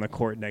you get on the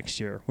court next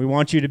year. We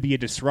want you to be a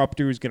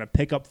disruptor who's going to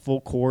pick up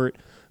full court,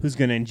 who's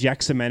going to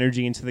inject some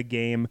energy into the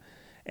game.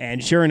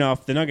 And sure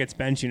enough, the Nuggets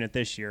bench unit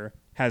this year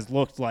has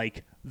looked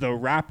like the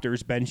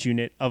Raptors bench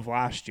unit of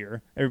last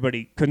year.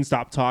 Everybody couldn't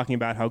stop talking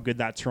about how good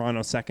that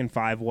Toronto second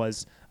five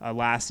was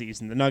last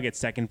season. The Nuggets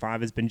second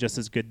five has been just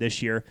as good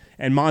this year.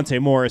 And Monte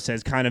Morris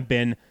has kind of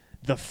been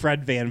the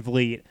Fred Van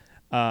Vliet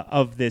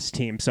of this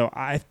team. So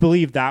I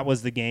believe that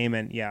was the game.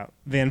 And yeah,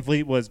 Van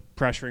Vliet was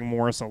pressuring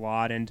Morris a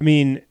lot. And I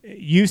mean,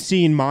 you've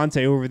seen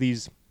Monte over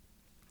these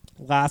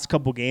last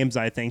couple games,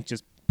 I think,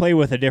 just play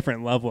with a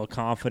different level of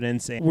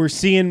confidence. And we're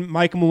seeing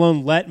Michael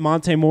Malone let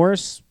Monte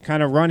Morris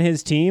kind of run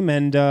his team,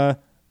 and I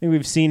think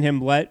we've seen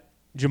him let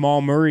Jamal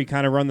Murray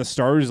kind of run the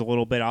starters a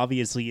little bit.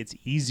 Obviously, it's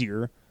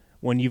easier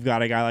when you've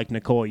got a guy like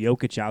Nikola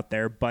Jokic out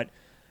there, but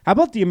how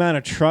about the amount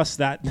of trust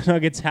that the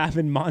Nuggets have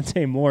in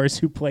Monte Morris,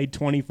 who played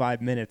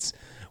 25 minutes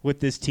with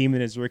this team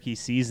in his rookie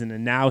season,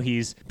 and now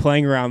he's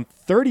playing around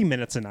 30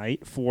 minutes a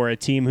night for a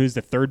team who's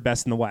the third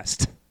best in the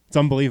West. It's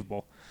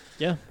unbelievable.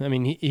 Yeah, I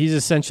mean, he's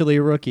essentially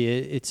a rookie.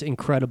 It's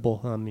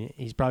incredible.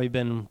 He's probably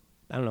been,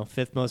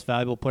 fifth most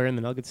valuable player in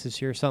the Nuggets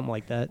this year, something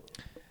like that.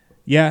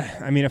 Yeah,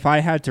 I mean, if I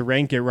had to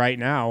rank it right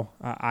now,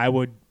 I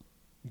would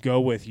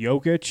go with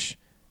Jokic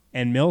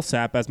and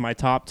Millsap as my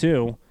top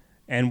two.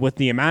 And with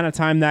the amount of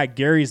time that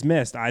Gary's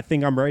missed, I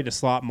think I'm ready to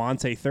slot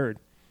Monte third.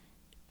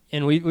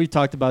 And we've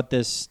talked about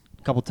this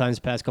a couple times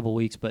the past couple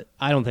weeks, but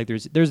I don't think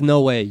there's no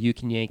way you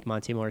can yank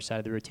Monte Morris out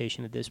of the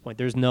rotation at this point.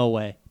 There's no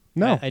way.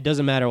 No. It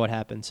doesn't matter what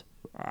happens.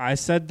 I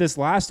said this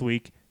last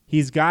week.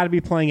 He's got to be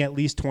playing at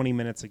least 20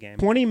 minutes a game.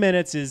 20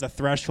 minutes is a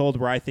threshold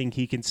where I think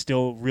he can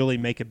still really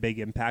make a big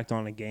impact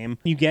on a game.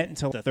 You get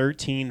into the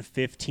 13,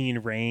 15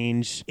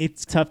 range,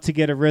 it's tough to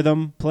get a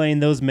rhythm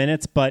playing those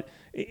minutes, but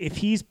if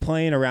he's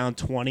playing around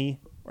 20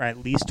 or at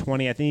least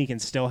 20, I think he can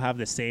still have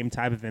the same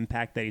type of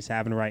impact that he's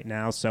having right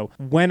now. So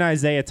when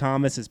Isaiah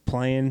Thomas is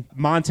playing,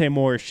 Monte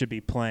Morris should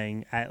be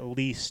playing at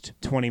least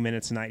 20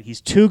 minutes a night. He's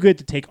too good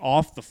to take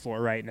off the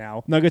floor right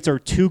now. Nuggets are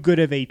too good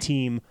of a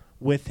team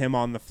with him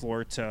on the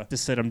floor to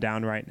sit him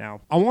down right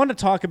now. I want to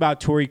talk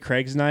about Torrey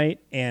Craig's night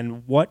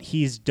and what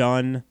he's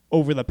done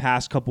over the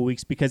past couple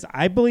weeks, because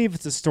I believe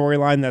it's a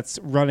storyline that's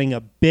running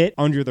a bit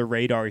under the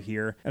radar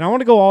here. And I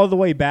want to go all the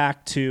way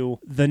back to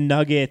the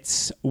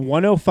Nuggets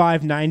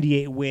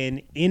 105-98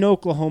 win in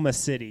Oklahoma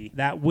City.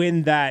 That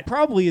win that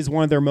probably is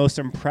one of their most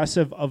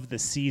impressive of the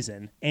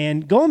season.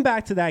 And going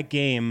back to that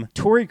game,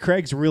 Torrey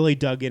Craig's really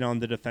dug in on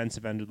the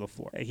defensive end of the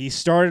floor. He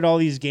started all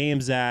these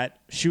games at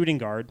shooting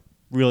guard,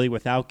 really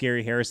without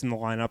Gary Harris in the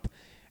lineup.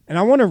 And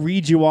I want to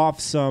read you off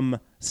some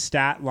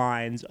stat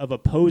lines of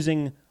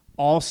opposing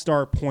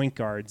all-star point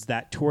guards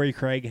that Torrey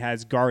Craig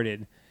has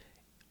guarded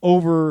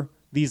over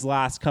these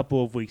last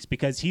couple of weeks,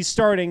 because he's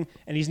starting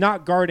and he's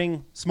not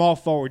guarding small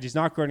forwards. He's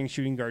not guarding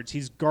shooting guards.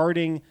 He's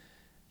guarding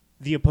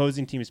the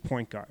opposing team's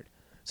point guard.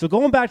 So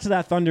going back to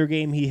that Thunder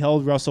game, he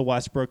held Russell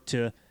Westbrook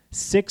to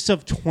 6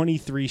 of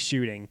 23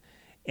 shooting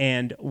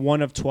and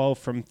 1 of 12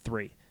 from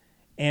 3.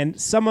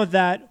 And some of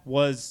that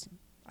was,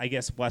 I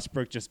guess,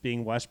 Westbrook just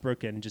being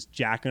Westbrook and just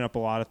jacking up a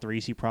lot of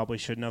threes he probably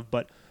shouldn't have.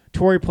 But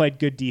Torrey played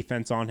good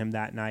defense on him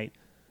that night.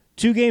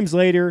 2 games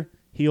later,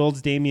 he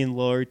holds Damian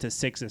Lillard to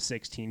 6 of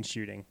 16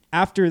 shooting.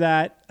 After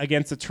that,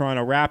 against the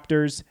Toronto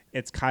Raptors,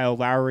 it's Kyle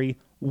Lowry.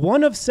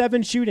 1 of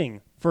 7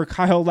 shooting for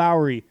Kyle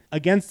Lowry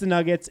against the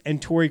Nuggets,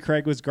 and Torrey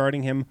Craig was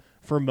guarding him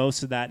for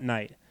most of that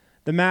night.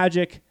 The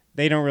Magic,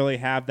 they don't really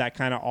have that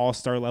kind of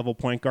all-star level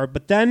point guard.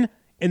 But then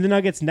in the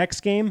Nuggets' next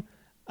game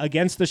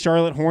against the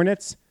Charlotte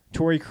Hornets,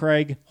 Torrey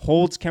Craig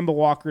holds Kemba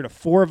Walker to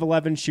 4 of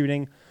 11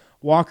 shooting.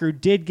 Walker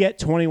did get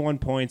 21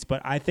 points,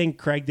 but I think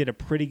Craig did a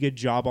pretty good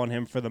job on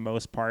him for the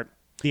most part.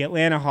 The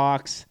Atlanta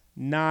Hawks,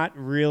 not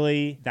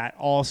really that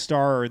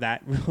all-star or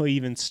that really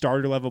even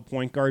starter-level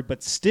point guard,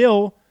 but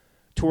still,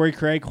 Torrey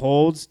Craig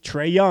holds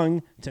Trae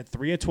Young to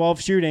 3 of 12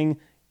 shooting.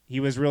 He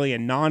was really a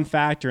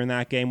non-factor in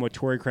that game with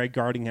Torrey Craig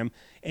guarding him.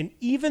 And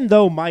even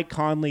though Mike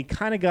Conley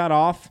kind of got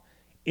off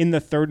in the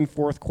third and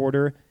fourth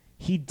quarter,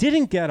 he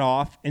didn't get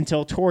off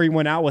until Torrey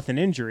went out with an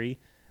injury,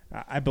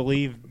 I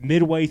believe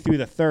midway through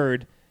the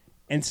third,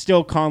 and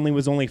still Conley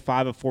was only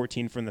 5 of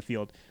 14 from the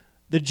field.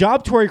 The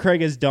job Torrey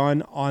Craig has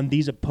done on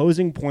these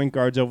opposing point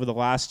guards over the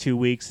last 2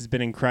 weeks has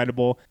been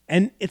incredible.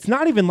 And it's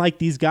not even like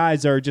these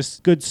guys are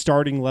just good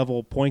starting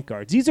level point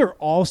guards. These are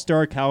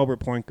all-star caliber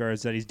point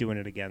guards that he's doing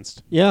it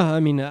against. Yeah, I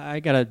mean, I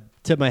got to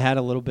tip my hat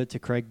a little bit to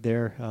Craig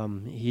there.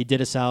 He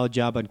did a solid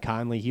job on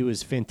Conley. He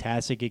was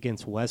fantastic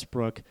against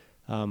Westbrook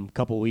a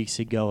couple weeks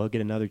ago. He'll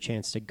get another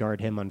chance to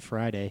guard him on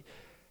Friday.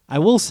 I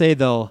will say,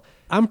 though,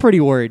 I'm pretty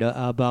worried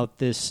about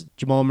this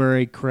Jamal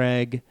Murray,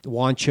 Craig,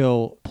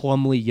 Juancho,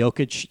 Plumlee,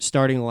 Jokic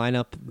starting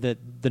lineup that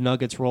the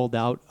Nuggets rolled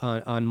out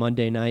on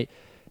Monday night.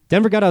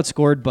 Denver got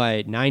outscored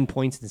by 9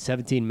 points in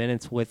 17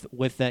 minutes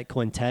with that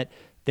quintet.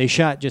 They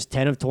shot just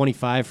 10 of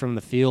 25 from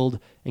the field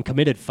and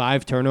committed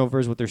 5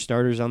 turnovers with their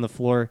starters on the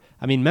floor.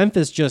 I mean,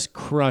 Memphis just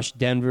crushed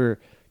Denver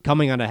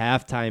coming out of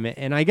halftime.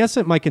 And I guess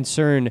my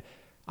concern,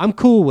 I'm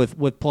cool with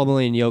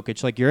Plumlee and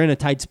Jokic. Like, you're in a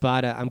tight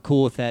spot. I'm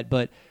cool with that.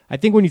 But I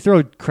think when you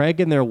throw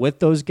Craig in there with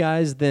those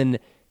guys, then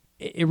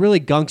it really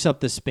gunks up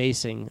the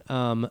spacing.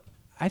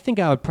 I think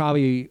I would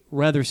probably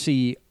rather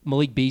see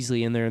Malik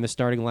Beasley in there in the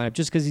starting lineup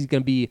just because he's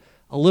going to be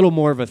a little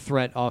more of a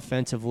threat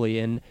offensively.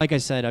 And like I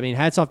said, I mean,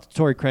 hats off to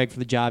Torrey Craig for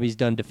the job he's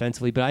done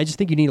defensively, but I just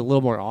think you need a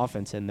little more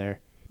offense in there.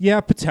 Yeah,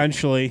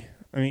 potentially.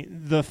 I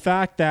mean, the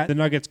fact that the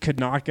Nuggets could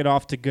not get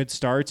off to good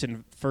starts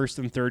in first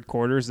and third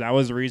quarters, that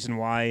was the reason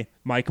why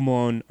Mike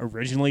Malone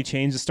originally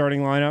changed the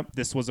starting lineup.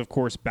 This was, of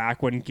course,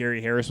 back when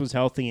Gary Harris was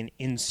healthy and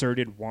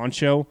inserted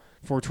Juancho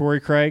for Torrey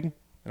Craig.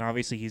 And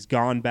obviously he's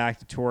gone back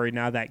to Torrey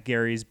now that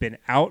Gary's been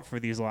out for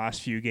these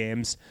last few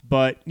games.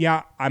 But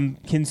yeah, I'm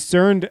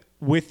concerned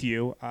with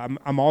you.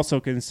 I'm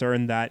also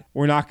concerned that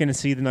we're not going to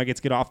see the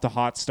Nuggets get off to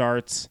hot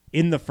starts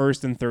in the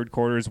first and third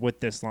quarters with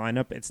this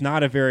lineup. It's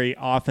not a very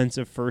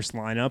offensive first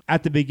lineup.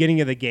 At the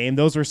beginning of the game,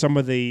 those were some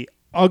of the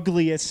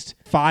ugliest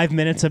 5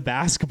 minutes of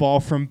basketball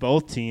from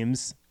both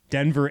teams,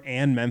 Denver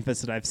and Memphis,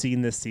 that I've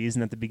seen this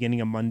season at the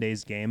beginning of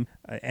Monday's game.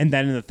 And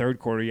then in the third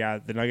quarter, yeah,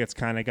 the Nuggets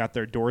kind of got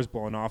their doors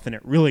blown off, and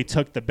it really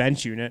took the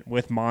bench unit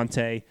with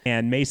Monte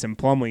and Mason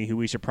Plumlee, who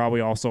we should probably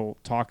also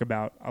talk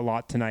about a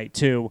lot tonight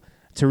too,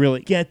 to really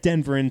get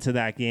Denver into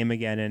that game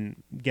again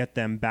and get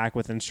them back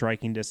within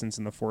striking distance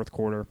in the fourth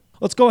quarter.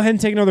 Let's go ahead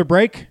and take another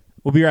break.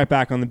 We'll be right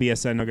back on the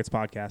BSN Nuggets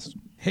Podcast.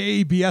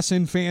 Hey,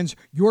 BSN fans,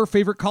 your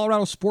favorite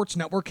Colorado sports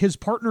network has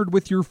partnered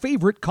with your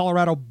favorite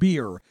Colorado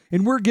beer,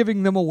 and we're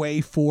giving them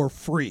away for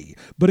free.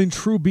 But in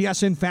true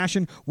BSN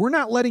fashion, we're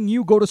not letting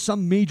you go to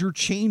some major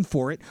chain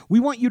for it. We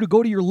want you to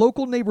go to your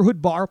local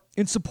neighborhood bar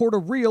and support a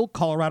real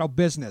Colorado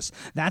business.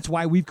 That's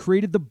why we've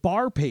created the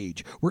bar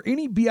page, where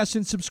any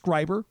BSN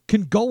subscriber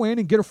can go in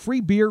and get a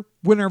free beer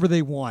whenever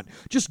they want.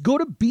 Just go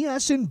to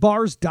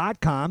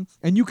bsnbars.com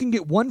and you can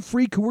get one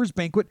free Coors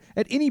Banquet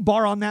at any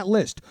bar on that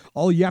list.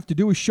 All you have to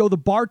do is show the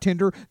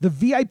bartender the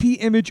VIP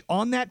image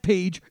on that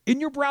page in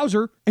your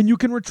browser, and you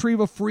can retrieve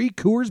a free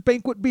Coors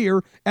Banquet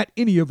beer at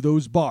any of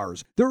those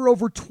bars. There are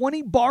over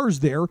 20 bars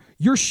there.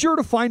 You're sure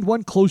to find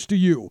one close to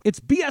you. It's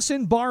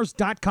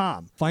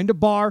bsnbars.com. Find a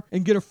bar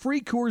and get a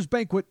free Coors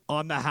Banquet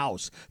on the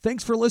house.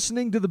 Thanks for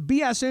listening to the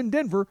BSN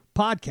Denver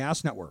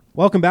Podcast Network.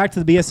 Welcome back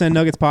to the BSN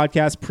Nuggets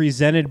Podcast,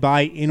 presented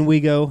by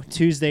InWeGo,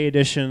 Tuesday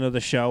edition of the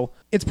show.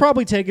 It's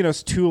probably taken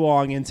us too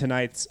long in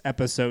tonight's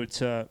episode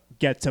to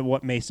get to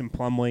what Mason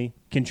Plumlee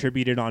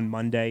contributed on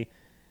Monday.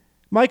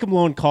 Mike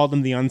Malone called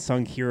him the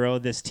unsung hero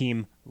of this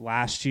team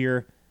last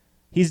year.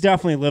 He's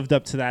definitely lived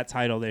up to that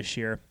title this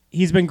year.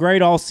 He's been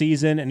great all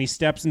season, and he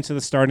steps into the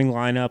starting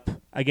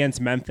lineup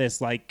against Memphis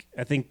like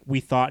I think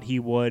we thought he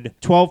would.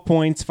 12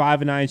 points,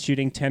 5 of 9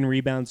 shooting, 10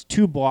 rebounds,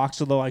 2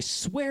 blocks, although I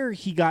swear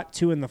he got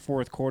 2 in the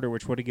fourth quarter,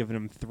 which would have given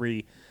him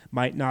 3.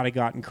 Might not have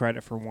gotten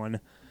credit for 1.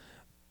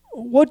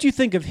 What do you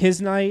think of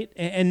his night,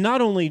 and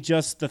not only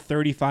just the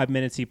 35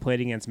 minutes he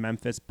played against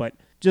Memphis, but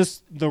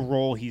just the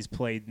role he's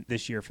played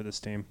this year for this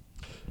team?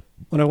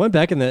 When I went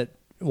back and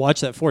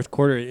watched that fourth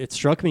quarter, it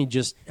struck me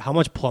just how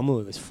much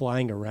Plumlee was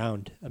flying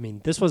around. I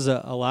mean, this was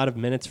a lot of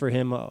minutes for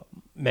him,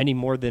 many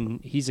more than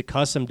he's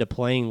accustomed to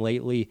playing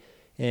lately,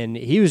 and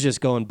he was just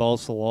going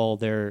balls to the wall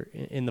there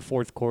in the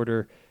fourth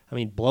quarter. I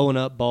mean, blowing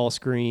up ball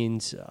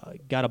screens,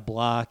 got a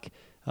block,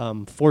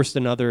 forced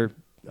another.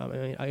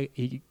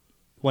 He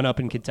went up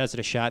and contested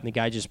a shot, and the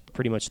guy just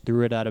pretty much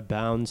threw it out of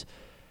bounds.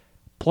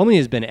 Plumlee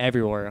has been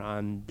everywhere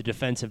on the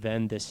defensive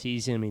end this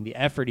season. I mean, the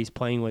effort he's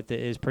playing with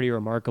is pretty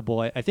remarkable.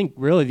 I think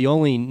really the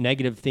only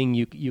negative thing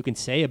you can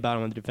say about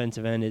him on the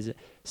defensive end is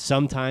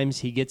sometimes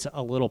he gets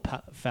a little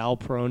foul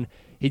prone.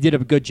 He did a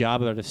good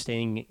job of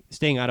staying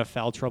out of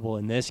foul trouble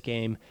in this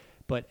game,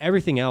 but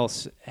everything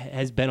else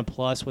has been a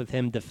plus with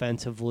him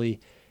defensively,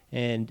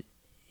 and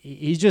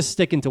he's just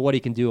sticking to what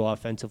he can do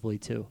offensively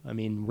too. I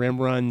mean,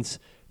 rim runs,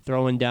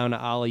 throwing down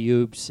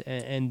alley-oops,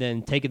 and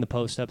then taking the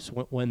post-ups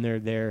when they're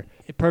there.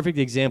 A perfect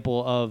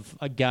example of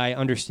a guy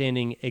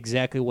understanding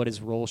exactly what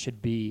his role should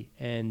be,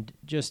 and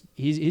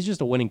he's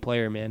just a winning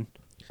player, man.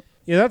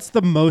 Yeah, that's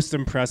the most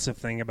impressive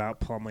thing about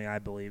Plumlee, I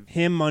believe.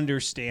 Him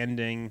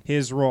understanding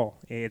his role.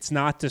 It's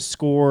not to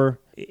score.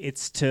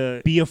 It's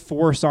to be a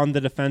force on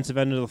the defensive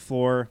end of the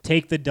floor,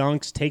 take the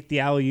dunks, take the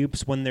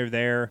alley-oops when they're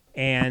there,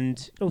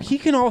 and he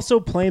can also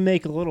play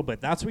make a little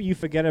bit. That's what you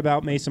forget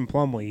about Mason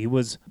Plumlee. He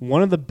was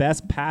one of the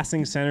best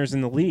passing centers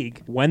in the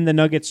league when the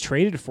Nuggets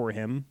traded for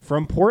him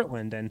from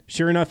Portland, and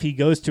sure enough, he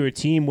goes to a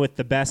team with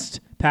the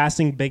best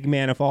passing big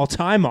man of all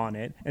time on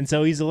it, and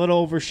so he's a little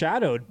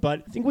overshadowed,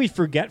 but I think we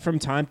forget from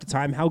time to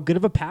time how good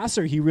of a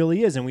passer he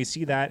really is, and we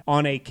see that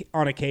on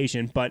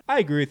occasion. But I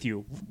agree with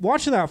you.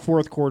 Watching that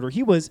fourth quarter,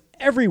 he was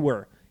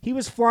everywhere. He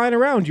was flying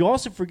around. You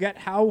also forget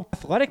how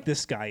athletic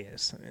this guy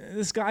is.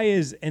 This guy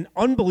is an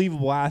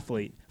unbelievable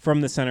athlete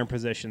from the center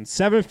position.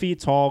 7 feet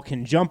tall,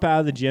 can jump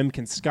out of the gym,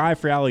 can sky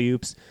for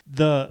alley-oops.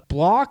 The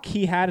block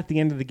he had at the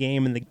end of the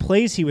game and the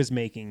plays he was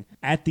making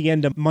at the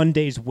end of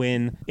Monday's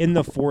win in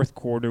the fourth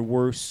quarter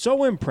were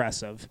so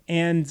impressive.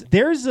 And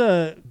there's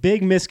a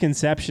big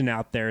misconception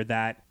out there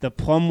that the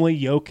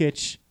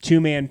Plumlee-Jokic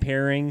two-man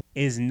pairing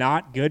is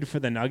not good for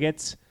the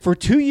Nuggets. For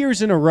 2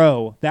 years in a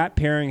row, that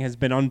pairing has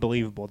been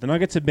unbelievable. The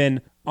Nuggets have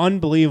been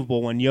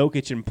unbelievable when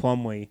Jokic and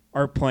Plumlee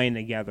are playing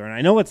together. And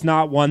I know it's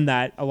not one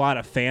that a lot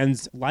of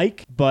fans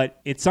like,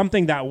 but it's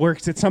something that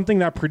works. It's something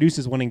that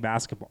produces winning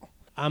basketball.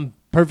 I'm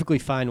perfectly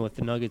fine with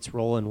the Nuggets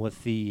rolling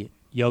with the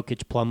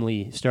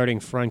Jokic-Plumlee starting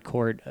front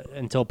court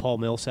until Paul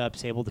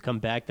Millsap's able to come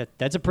back.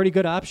 That's a pretty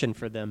good option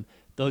for them.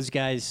 Those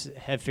guys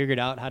have figured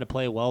out how to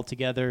play well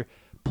together.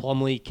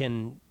 Plumlee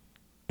can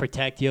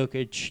protect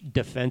Jokic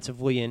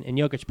defensively, and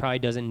Jokic probably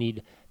doesn't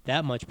need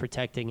that much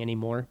protecting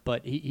anymore,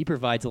 but he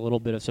provides a little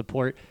bit of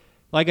support.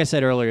 Like I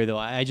said earlier, though,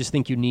 I just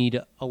think you need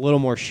a little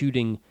more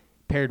shooting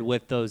paired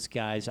with those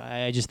guys.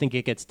 I just think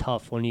it gets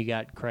tough when you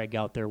got Craig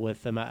out there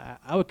with them.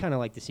 I would kind of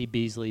like to see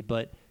Beasley,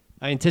 but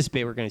I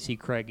anticipate we're going to see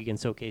Craig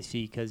against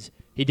OKC because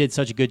he did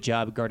such a good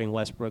job guarding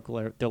Westbrook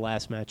their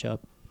last matchup.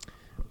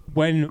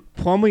 When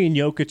Plumlee and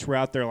Jokic were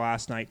out there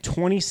last night,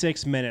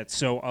 26 minutes,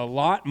 so a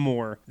lot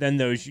more than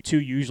those two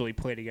usually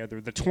play together.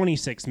 The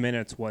 26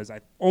 minutes was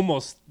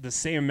almost the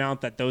same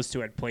amount that those two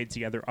had played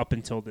together up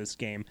until this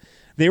game.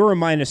 They were a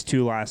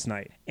 -2 last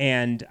night,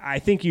 and I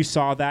think you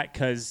saw that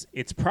because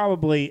it's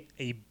probably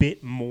a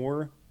bit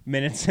more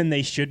minutes than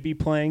they should be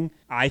playing,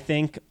 I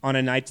think, on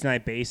a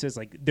night-to-night basis.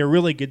 Like, they're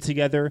really good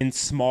together in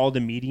small to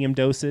medium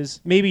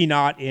doses. Maybe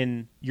not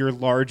in your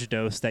large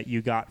dose that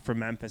you got from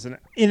Memphis. And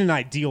in an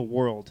ideal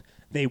world,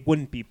 they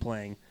wouldn't be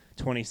playing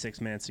 26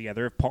 minutes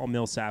together if Paul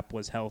Millsap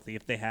was healthy,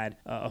 if they had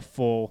a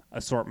full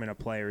assortment of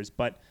players.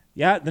 But,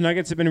 yeah, the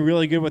Nuggets have been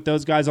really good with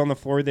those guys on the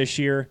floor this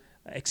year,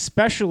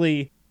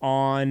 especially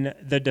on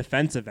the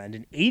defensive end,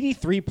 an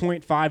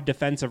 83.5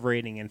 defensive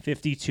rating in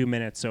 52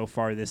 minutes so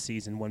far this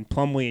season when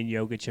Plumlee and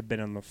Jokic have been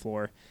on the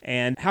floor.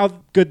 And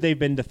how good they've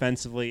been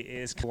defensively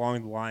is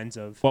along the lines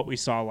of what we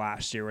saw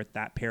last year with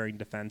that pairing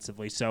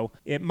defensively. So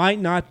it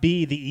might not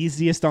be the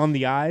easiest on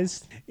the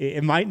eyes.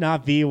 It might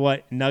not be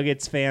what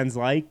Nuggets fans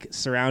like,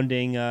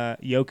 surrounding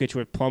Jokic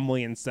with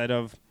Plumlee instead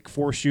of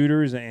 4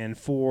 shooters and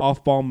 4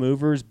 off-ball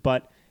movers.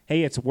 But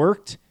hey, it's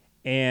worked.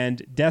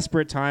 And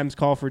desperate times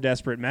call for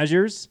desperate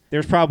measures.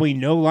 There's probably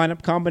no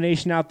lineup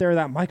combination out there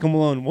that Michael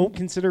Malone won't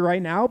consider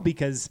right now,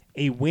 because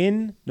a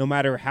win, no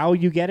matter how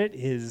you get it,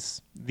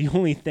 is the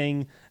only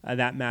thing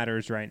that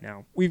matters right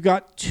now. We've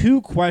got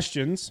 2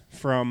 questions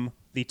from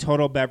the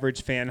Total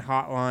Beverage Fan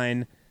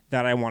Hotline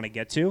that I want to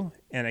get to.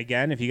 And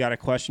again, if you got a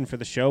question for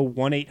the show,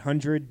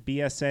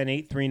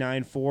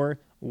 1-800-BSN-8394,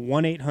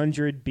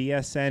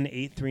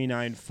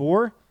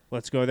 1-800-BSN-8394.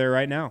 Let's go there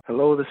right now.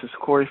 Hello, this is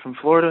Corey from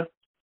Florida.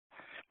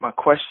 My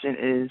question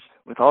is,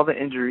 with all the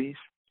injuries,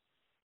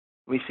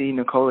 we see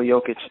Nikola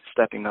Jokic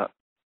stepping up.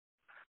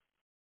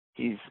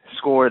 He's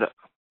scored,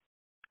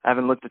 I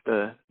haven't looked at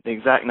the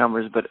exact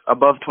numbers, but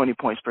above 20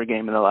 points per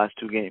game in the last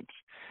 2 games.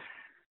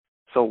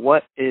 So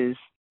what is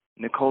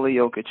Nikola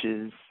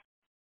Jokic's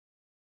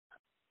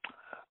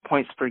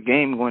points per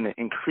game going to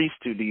increase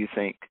to, do you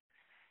think,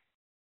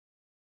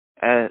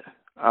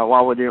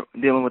 while we're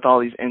dealing with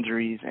all these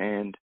injuries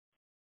and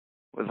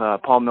with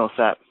Paul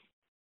Millsap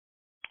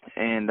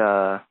and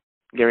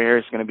Gary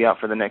Harris is going to be out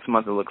for the next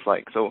month, it looks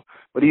like. So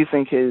what do you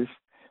think his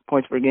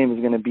points per game is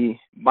going to be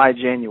by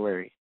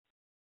January?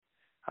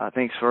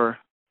 Thanks for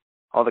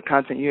all the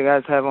content you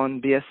guys have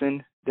on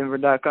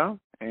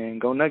bsndenver.com,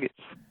 and go Nuggets.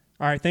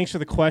 All right, thanks for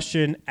the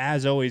question.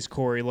 As always,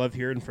 Corey, love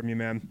hearing from you,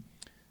 man.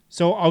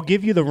 So I'll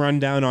give you the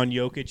rundown on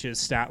Jokic's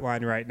stat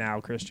line right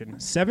now, Christian.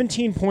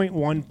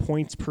 17.1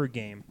 points per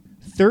game,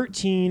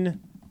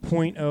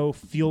 13.0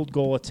 field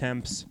goal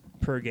attempts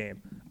per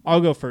game. I'll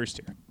go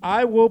first here.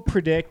 I will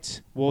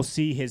predict we'll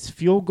see his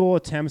field goal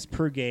attempts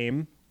per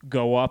game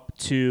go up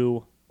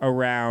to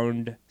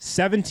around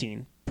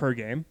 17 per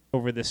game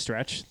over this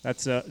stretch.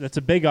 That's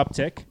a big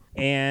uptick.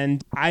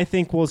 And I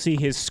think we'll see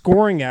his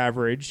scoring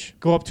average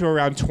go up to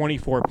around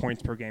 24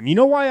 points per game. You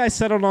know why I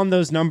settled on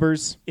those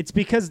numbers? It's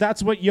because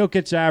that's what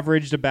Jokic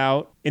averaged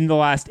about in the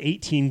last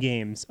 18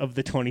 games of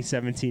the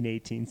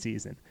 2017-18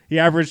 season. He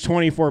averaged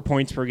 24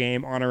 points per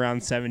game on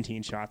around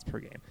 17 shots per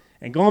game.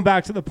 And going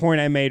back to the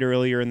point I made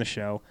earlier in the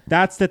show,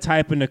 that's the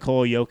type of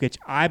Nikola Jokic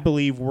I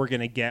believe we're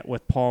going to get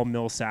with Paul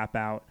Millsap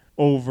out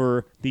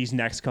over these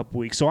next couple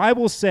weeks. So I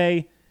will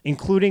say,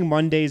 including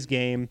Monday's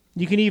game,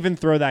 you can even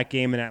throw that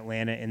game in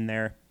Atlanta in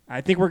there.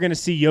 I think we're going to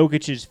see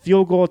Jokic's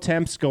field goal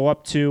attempts go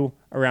up to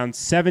around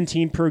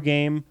 17 per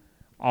game.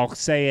 I'll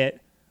say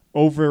it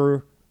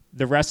over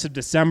the rest of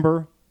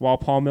December while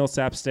Paul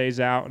Millsap stays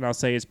out, and I'll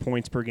say his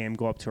points per game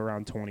go up to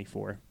around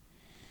 24.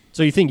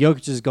 So you think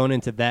Jokic is going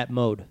into that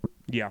mode?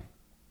 Yeah.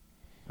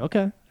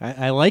 Okay.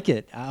 I like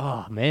it.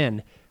 Oh,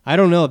 man. I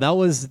don't know. That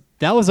was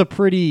a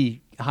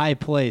pretty high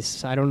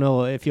place. I don't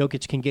know if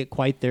Jokic can get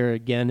quite there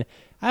again.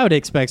 I would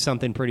expect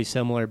something pretty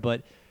similar,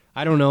 but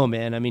I don't know,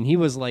 man. I mean, he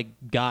was like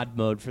God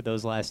mode for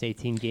those last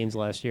 18 games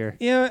last year.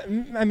 Yeah,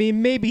 I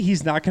mean, maybe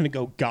he's not going to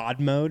go God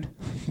mode,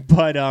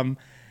 but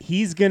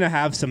he's going to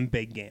have some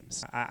big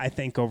games, I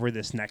think, over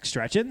this next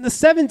stretch. And the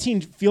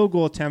 17 field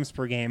goal attempts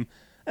per game,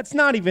 that's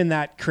not even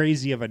that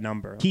crazy of a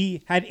number.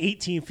 He had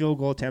 18 field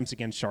goal attempts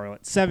against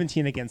Charlotte,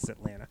 17 against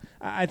Atlanta.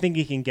 I think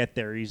he can get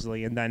there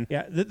easily. And then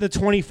the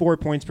 24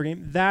 points per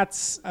game,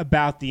 that's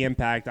about the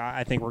impact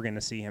I think we're going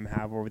to see him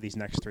have over these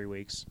next 3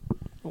 weeks.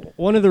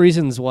 One of the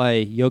reasons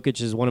why Jokic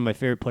is one of my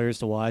favorite players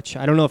to watch,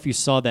 I don't know if you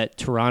saw that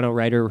Toronto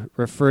writer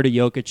refer to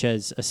Jokic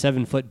as a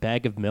 7-foot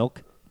bag of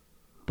milk,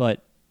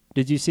 but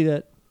did you see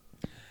that?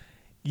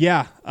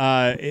 Yeah,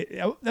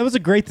 that was a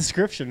great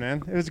description,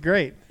 man. It was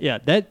great. Yeah,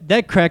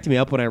 that cracked me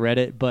up when I read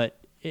it, but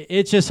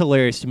it's just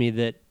hilarious to me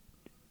that,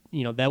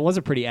 you know, that was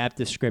a pretty apt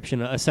description.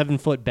 A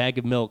 7-foot bag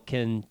of milk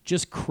can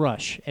just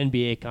crush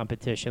NBA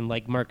competition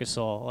like Marc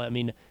Gasol. I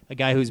mean, a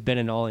guy who's been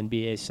an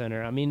all-NBA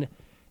center. I mean,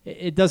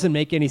 it doesn't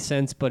make any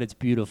sense, but it's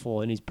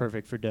beautiful, and he's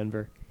perfect for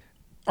Denver.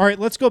 All right,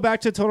 let's go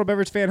back to Total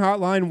Beverage Fan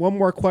Hotline. One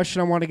more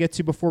question I want to get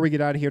to before we get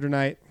out of here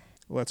tonight.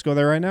 Let's go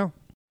there right now.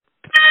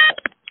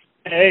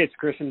 Hey, it's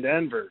Chris in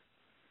Denver.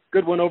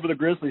 Good one over the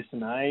Grizzlies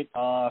tonight.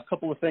 A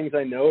couple of things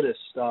I noticed.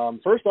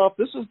 First off,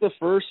 this was the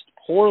first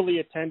poorly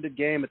attended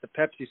game at the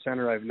Pepsi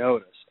Center I've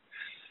noticed.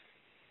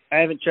 I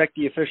haven't checked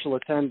the official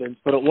attendance,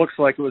 but it looks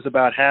like it was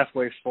about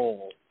halfway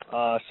full.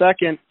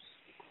 Second,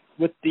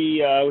 with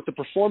the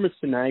performance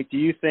tonight, do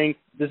you think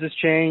does this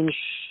change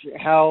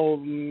how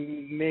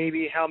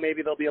maybe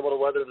they'll be able to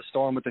weather the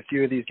storm with a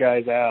few of these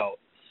guys out?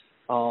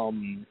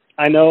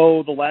 I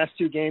know the last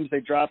 2 games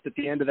they dropped at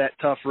the end of that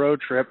tough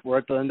road trip were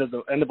at the end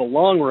of a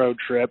long road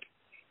trip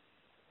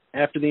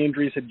after the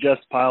injuries had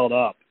just piled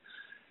up.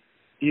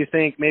 Do you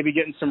think maybe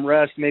getting some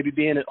rest, maybe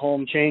being at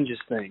home changes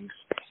things?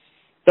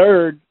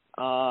 Third,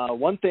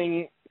 one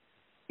thing,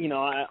 you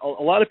know,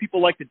 a lot of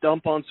people like to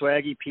dump on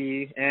Swaggy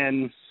P,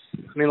 and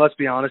I mean, let's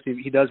be honest,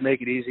 he does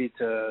make it easy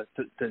to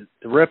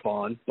rip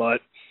on,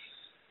 but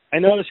I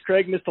noticed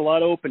Craig missed a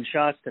lot of open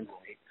shots tonight.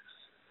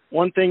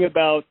 One thing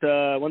about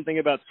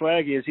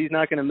Swaggy is he's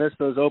not going to miss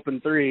those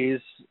open threes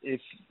if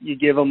you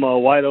give him a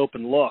wide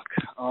open look.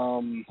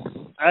 I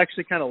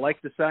actually kind of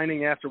like the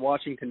signing after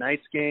watching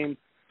tonight's game.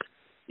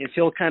 If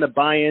he'll kind of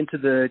buy into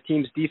the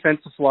team's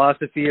defensive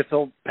philosophy, if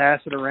he'll pass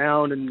it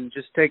around and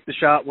just take the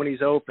shot when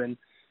he's open,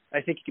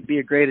 I think he could be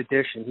a great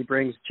addition. He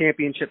brings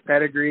championship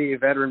pedigree, a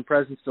veteran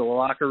presence to the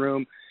locker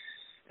room,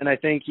 and I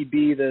think he'd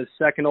be the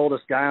second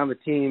oldest guy on the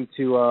team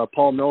to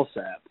Paul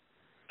Millsap.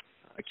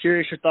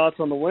 Curious your thoughts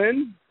on the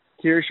win.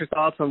 Curious your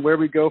thoughts on where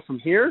we go from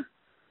here.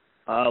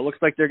 Looks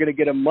like they're going to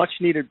get a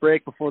much-needed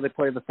break before they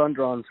play the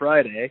Thunder on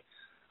Friday.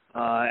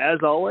 As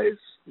always,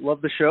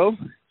 love the show.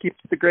 Keep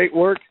up the great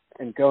work,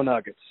 and go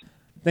Nuggets.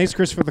 Thanks,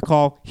 Chris, for the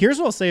call. Here's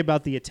what I'll say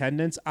about the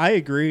attendance. I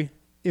agree.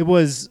 It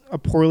was a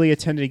poorly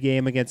attended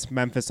game against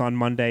Memphis on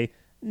Monday.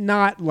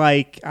 Not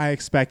like I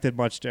expected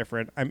much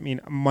different. I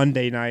mean,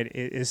 Monday night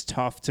is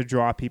tough to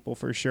draw people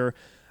for sure.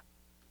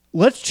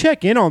 Let's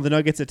check in on the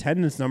Nuggets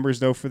attendance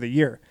numbers, though, for the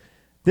year.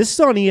 This is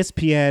on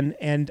ESPN,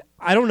 and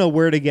I don't know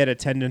where to get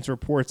attendance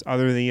reports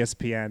other than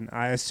ESPN.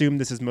 I assume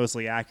this is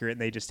mostly accurate,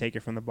 and they just take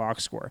it from the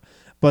box score.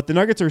 But the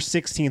Nuggets are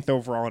 16th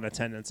overall in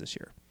attendance this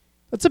year.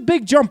 That's a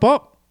big jump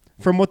up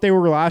from what they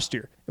were last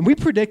year. And we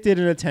predicted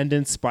an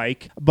attendance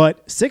spike,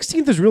 but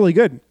 16th is really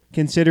good,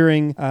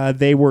 considering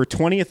they were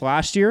 20th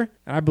last year,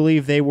 and I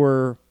believe they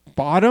were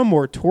bottom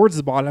or towards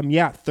the bottom.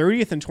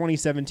 30th in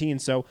 2017.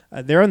 So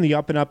they're on the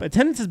up and up.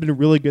 Attendance has been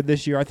really good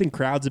this year. I think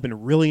crowds have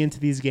been really into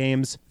these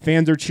games.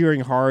 Fans are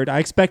cheering hard. I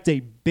expect a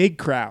big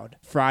crowd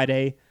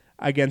Friday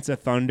against the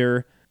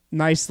Thunder.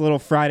 Nice little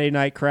Friday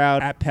night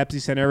crowd at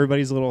Pepsi Center.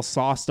 Everybody's a little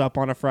sauced up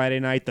on a Friday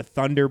night. The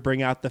Thunder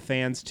bring out the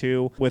fans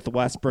too. With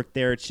Westbrook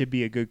there, it should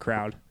be a good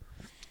crowd.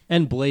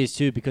 And Blaze,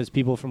 too, because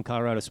people from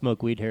Colorado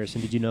smoke weed,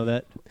 Harrison. Did you know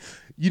that?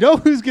 You know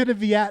who's going to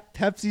be at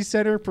Pepsi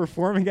Center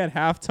performing at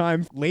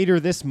halftime later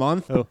this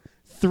month? Oh.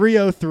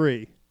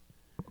 303.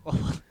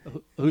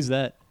 Who's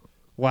that?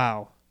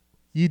 Wow.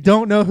 You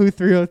don't know who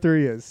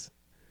 303 is?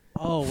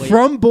 Oh, wait.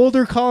 From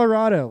Boulder,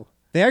 Colorado.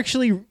 They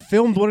actually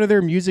filmed one of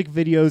their music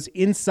videos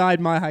inside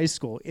my high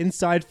school,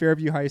 inside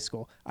Fairview High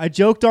School. I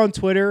joked on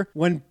Twitter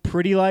when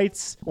Pretty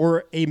Lights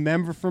or a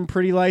member from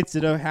Pretty Lights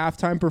did a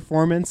halftime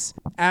performance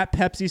at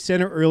Pepsi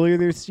Center earlier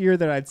this year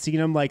that I'd seen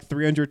them like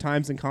 300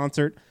 times in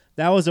concert.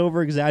 That was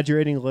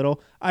over-exaggerating a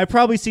little. I've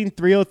probably seen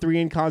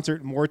 303 in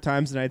concert more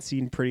times than I'd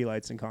seen Pretty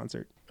Lights in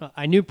concert.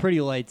 I knew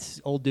Pretty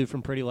Lights, old dude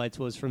from Pretty Lights,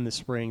 was from the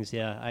Springs.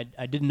 Yeah,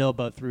 I didn't know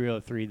about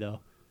 303, though.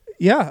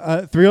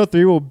 Yeah,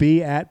 303 will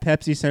be at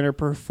Pepsi Center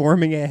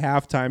performing a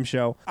halftime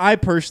show. I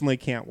personally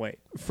can't wait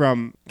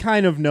from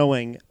kind of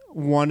knowing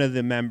one of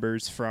the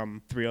members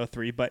from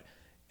 303. But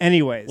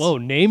anyways. Whoa,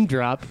 name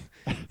drop.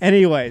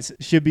 Anyways,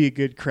 should be a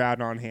good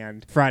crowd on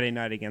hand Friday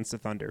night against the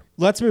Thunder.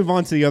 Let's move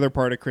on to the other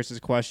part of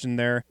Chris's question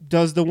there.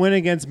 Does the win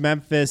against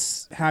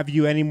Memphis have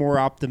you any more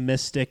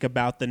optimistic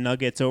about the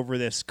Nuggets over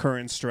this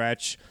current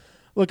stretch?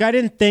 Look, I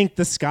didn't think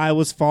the sky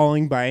was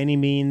falling by any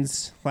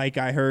means, like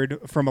I heard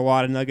from a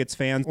lot of Nuggets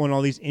fans when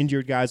all these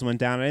injured guys went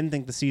down. I didn't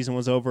think the season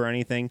was over or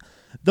anything.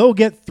 They'll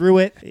get through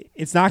it.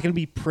 It's not going to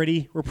be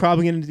pretty. We're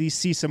probably going to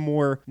see some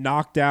more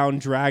knockdown,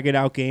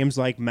 drag-it-out games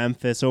like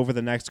Memphis over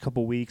the next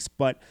couple weeks,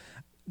 but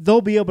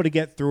they'll be able to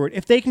get through it.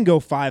 If they can go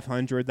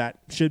 500, that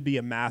should be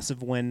a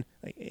massive win.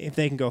 If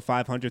they can go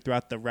 500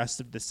 throughout the rest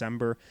of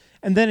December.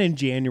 And then in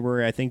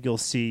January, I think you'll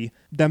see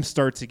them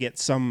start to get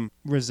some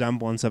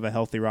resemblance of a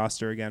healthy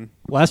roster again.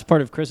 Last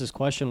part of Chris's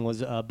question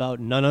was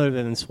about none other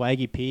than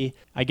Swaggy P.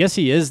 I guess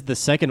he is the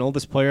second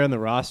oldest player on the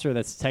roster.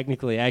 That's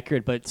technically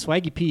accurate, but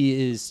Swaggy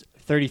P is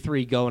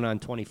 33 going on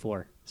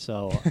 24.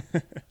 So,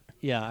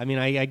 yeah, I mean,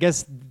 I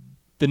guess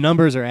the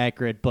numbers are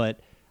accurate, but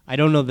I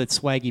don't know that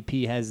Swaggy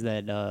P has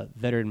that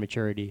veteran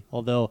maturity.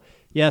 Although,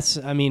 yes,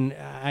 I mean,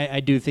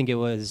 I do think it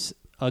was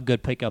a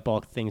good pickup,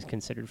 all things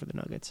considered, for the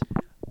Nuggets.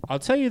 I'll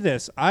tell you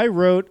this. I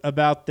wrote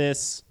about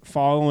this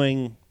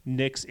following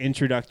Nick's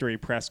introductory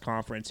press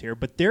conference here,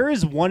 but there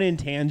is one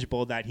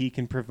intangible that he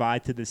can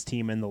provide to this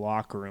team in the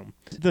locker room.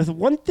 The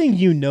one thing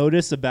you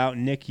notice about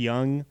Nick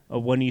Young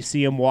when you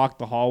see him walk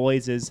the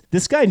hallways is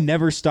this guy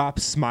never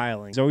stops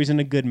smiling. He's always in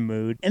a good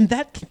mood, and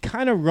that can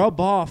kind of rub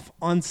off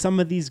on some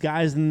of these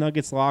guys in the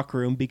Nuggets locker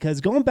room,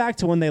 because going back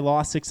to when they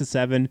lost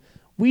 6-7,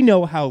 we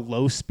know how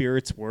low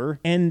spirits were,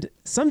 and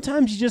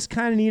sometimes you just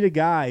kind of need a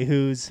guy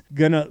who's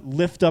going to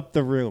lift up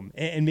the room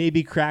and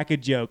maybe crack a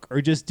joke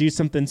or just do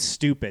something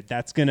stupid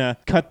that's going to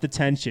cut the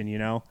tension, you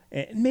know?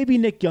 And maybe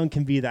Nick Young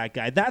can be that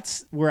guy.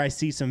 That's where I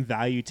see some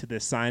value to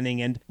this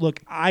signing. And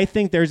look, I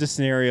think there's a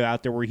scenario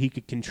out there where he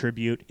could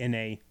contribute in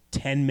a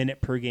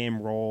 10-minute per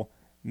game role,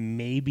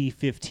 maybe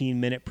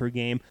 15-minute per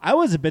game. I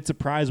was a bit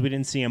surprised we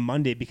didn't see him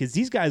Monday because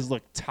these guys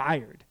looked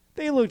tired.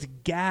 They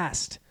looked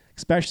gassed,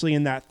 especially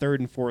in that third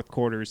and fourth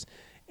quarters.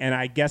 And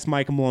I guess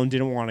Michael Malone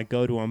didn't want to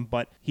go to him,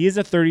 but he is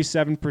a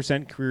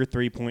 37% career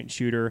three-point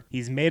shooter.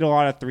 He's made a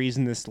lot of threes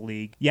in this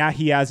league. Yeah,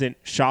 he hasn't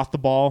shot the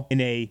ball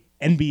in a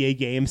NBA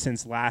game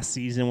since last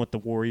season with the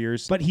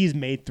Warriors, but he's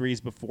made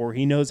threes before.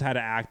 He knows how to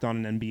act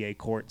on an NBA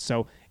court.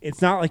 So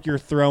it's not like you're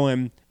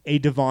throwing a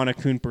Devon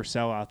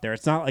Purcell out there.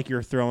 It's not like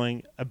you're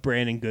throwing a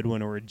Brandon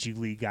Goodwin or a G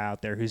League guy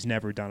out there who's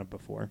never done it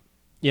before.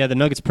 Yeah, the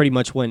Nuggets pretty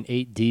much went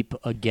 8 deep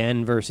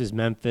again versus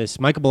Memphis.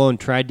 Michael Malone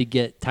tried to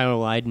get Tyler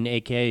Lydon,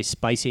 a.k.a.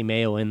 Spicy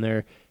Mayo, in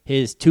there.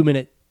 His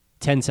 2-minute,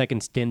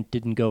 10-second stint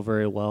didn't go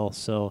very well.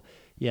 So,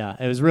 yeah,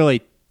 it was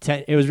really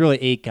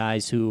 8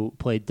 guys who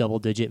played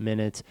double-digit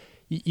minutes.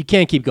 You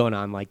can't keep going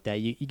on like that.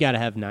 You got to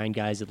have 9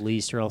 guys at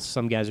least, or else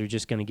some guys are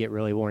just going to get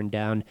really worn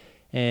down.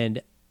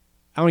 And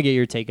I want to get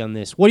your take on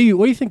this. What do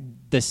you think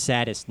the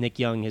saddest Nick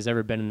Young has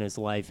ever been in his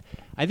life?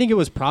 I think it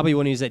was probably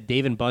when he was at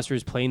Dave &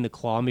 Buster's playing the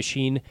claw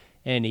machine,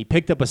 and he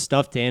picked up a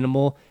stuffed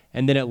animal,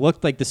 and then it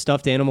looked like the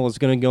stuffed animal was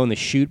going to go in the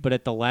chute, but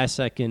at the last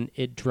second,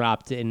 it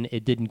dropped, and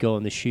it didn't go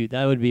in the chute.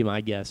 That would be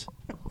my guess.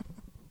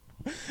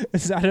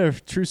 Is that a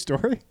true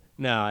story?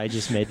 No, I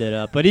just made that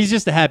up. But he's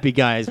just a happy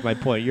guy is my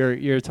point.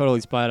 You're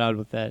totally spot on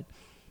with that.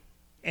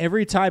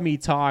 Every time he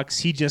talks,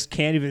 he just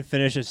can't even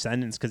finish a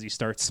sentence because he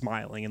starts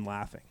smiling and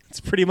laughing.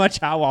 It's pretty much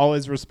how all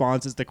his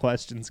responses to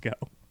questions go.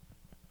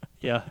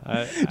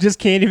 Yeah. Just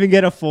can't even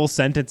get a full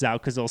sentence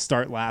out because he'll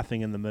start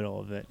laughing in the middle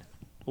of it.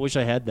 I wish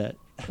I had that.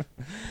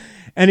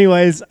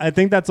 Anyways, I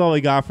think that's all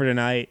we got for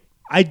tonight.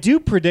 I do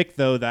predict,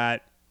 though,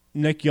 that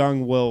Nick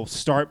Young will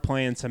start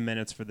playing some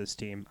minutes for this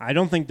team. I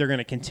don't think they're going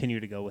to continue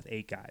to go with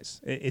 8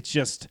 guys. It's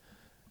just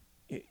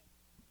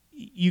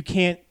you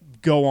can't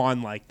go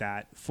on like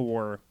that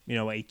for a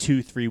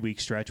 2-3 week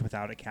stretch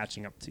without it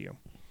catching up to you.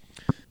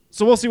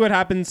 So we'll see what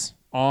happens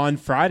on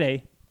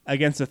Friday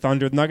against the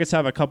Thunder. The Nuggets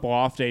have a couple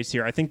off days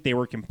here. I think they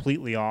were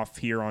completely off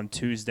here on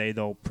Tuesday.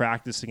 They'll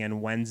practice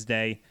again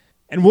Wednesday.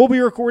 And we'll be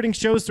recording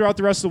shows throughout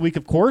the rest of the week,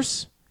 of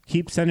course.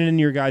 Keep sending in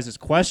your guys'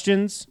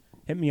 questions.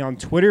 Hit me on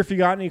Twitter if you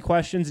got any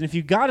questions. And if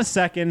you got a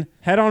second,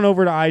 head on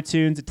over to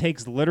iTunes. It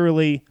takes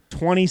literally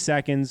 20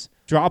 seconds.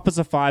 Drop us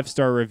a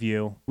 5-star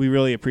review. We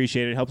really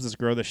appreciate it. It helps us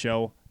grow the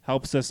show.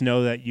 Helps us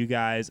know that you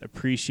guys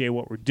appreciate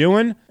what we're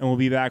doing. And we'll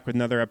be back with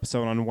another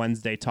episode on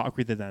Wednesday. Talk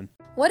with you then.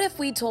 What if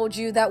we told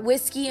you that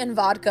whiskey and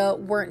vodka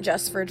weren't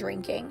just for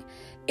drinking?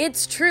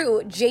 It's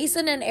true.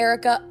 Jason and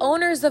Erica,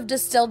 owners of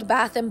Distilled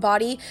Bath &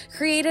 Body,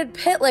 created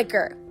Pit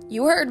Liquor.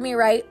 You heard me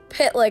right,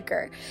 Pit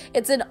Liquor.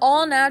 It's an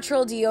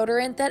all-natural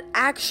deodorant that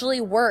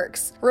actually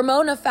works.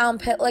 Ramona found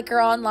Pit Liquor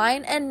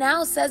online and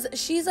now says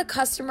she's a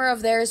customer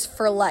of theirs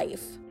for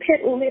life.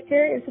 Pit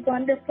Liquor is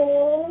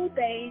wonderful.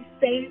 They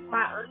save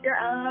my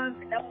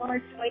underarms. No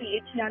more sweaty,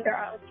 itchy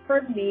underarms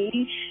for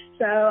me.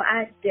 So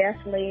I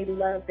definitely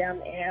love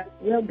them and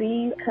will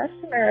be a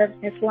customer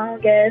as long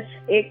as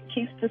it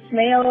keeps the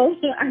smell,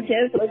 I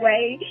guess,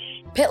 away.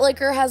 Pit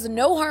Liquor has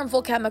no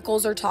harmful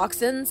chemicals or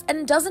toxins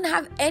and doesn't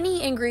have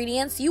any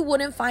ingredients you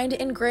wouldn't find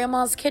in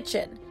Grandma's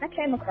kitchen. I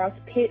came across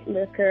Pit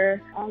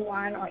Liquor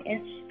online on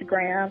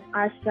Instagram.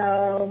 I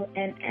saw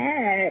an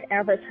ad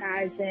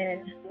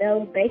advertising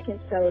no baking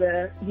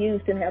soda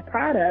used in their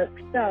product.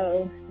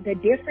 So the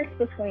difference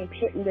between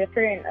Pit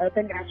Liquor and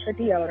other natural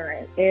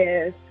deodorants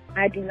is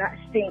I do not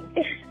stink.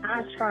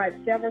 I've tried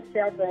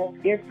several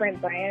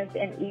different brands,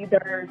 and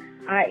either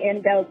I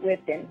end up with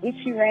an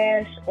itchy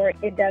rash or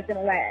it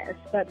doesn't last.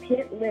 But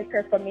Pit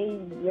Liquor, for me,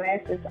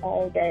 lasts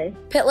all day.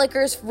 Pit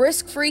Liquor's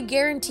risk-free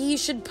guarantee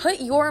should put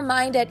your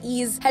mind at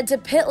ease. Head to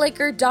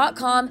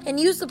pitliquor.com and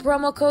use the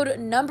promo code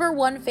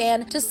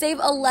 #1fan to save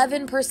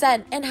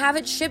 11% and have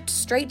it shipped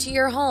straight to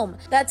your home.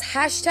 That's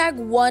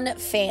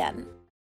 #1fan.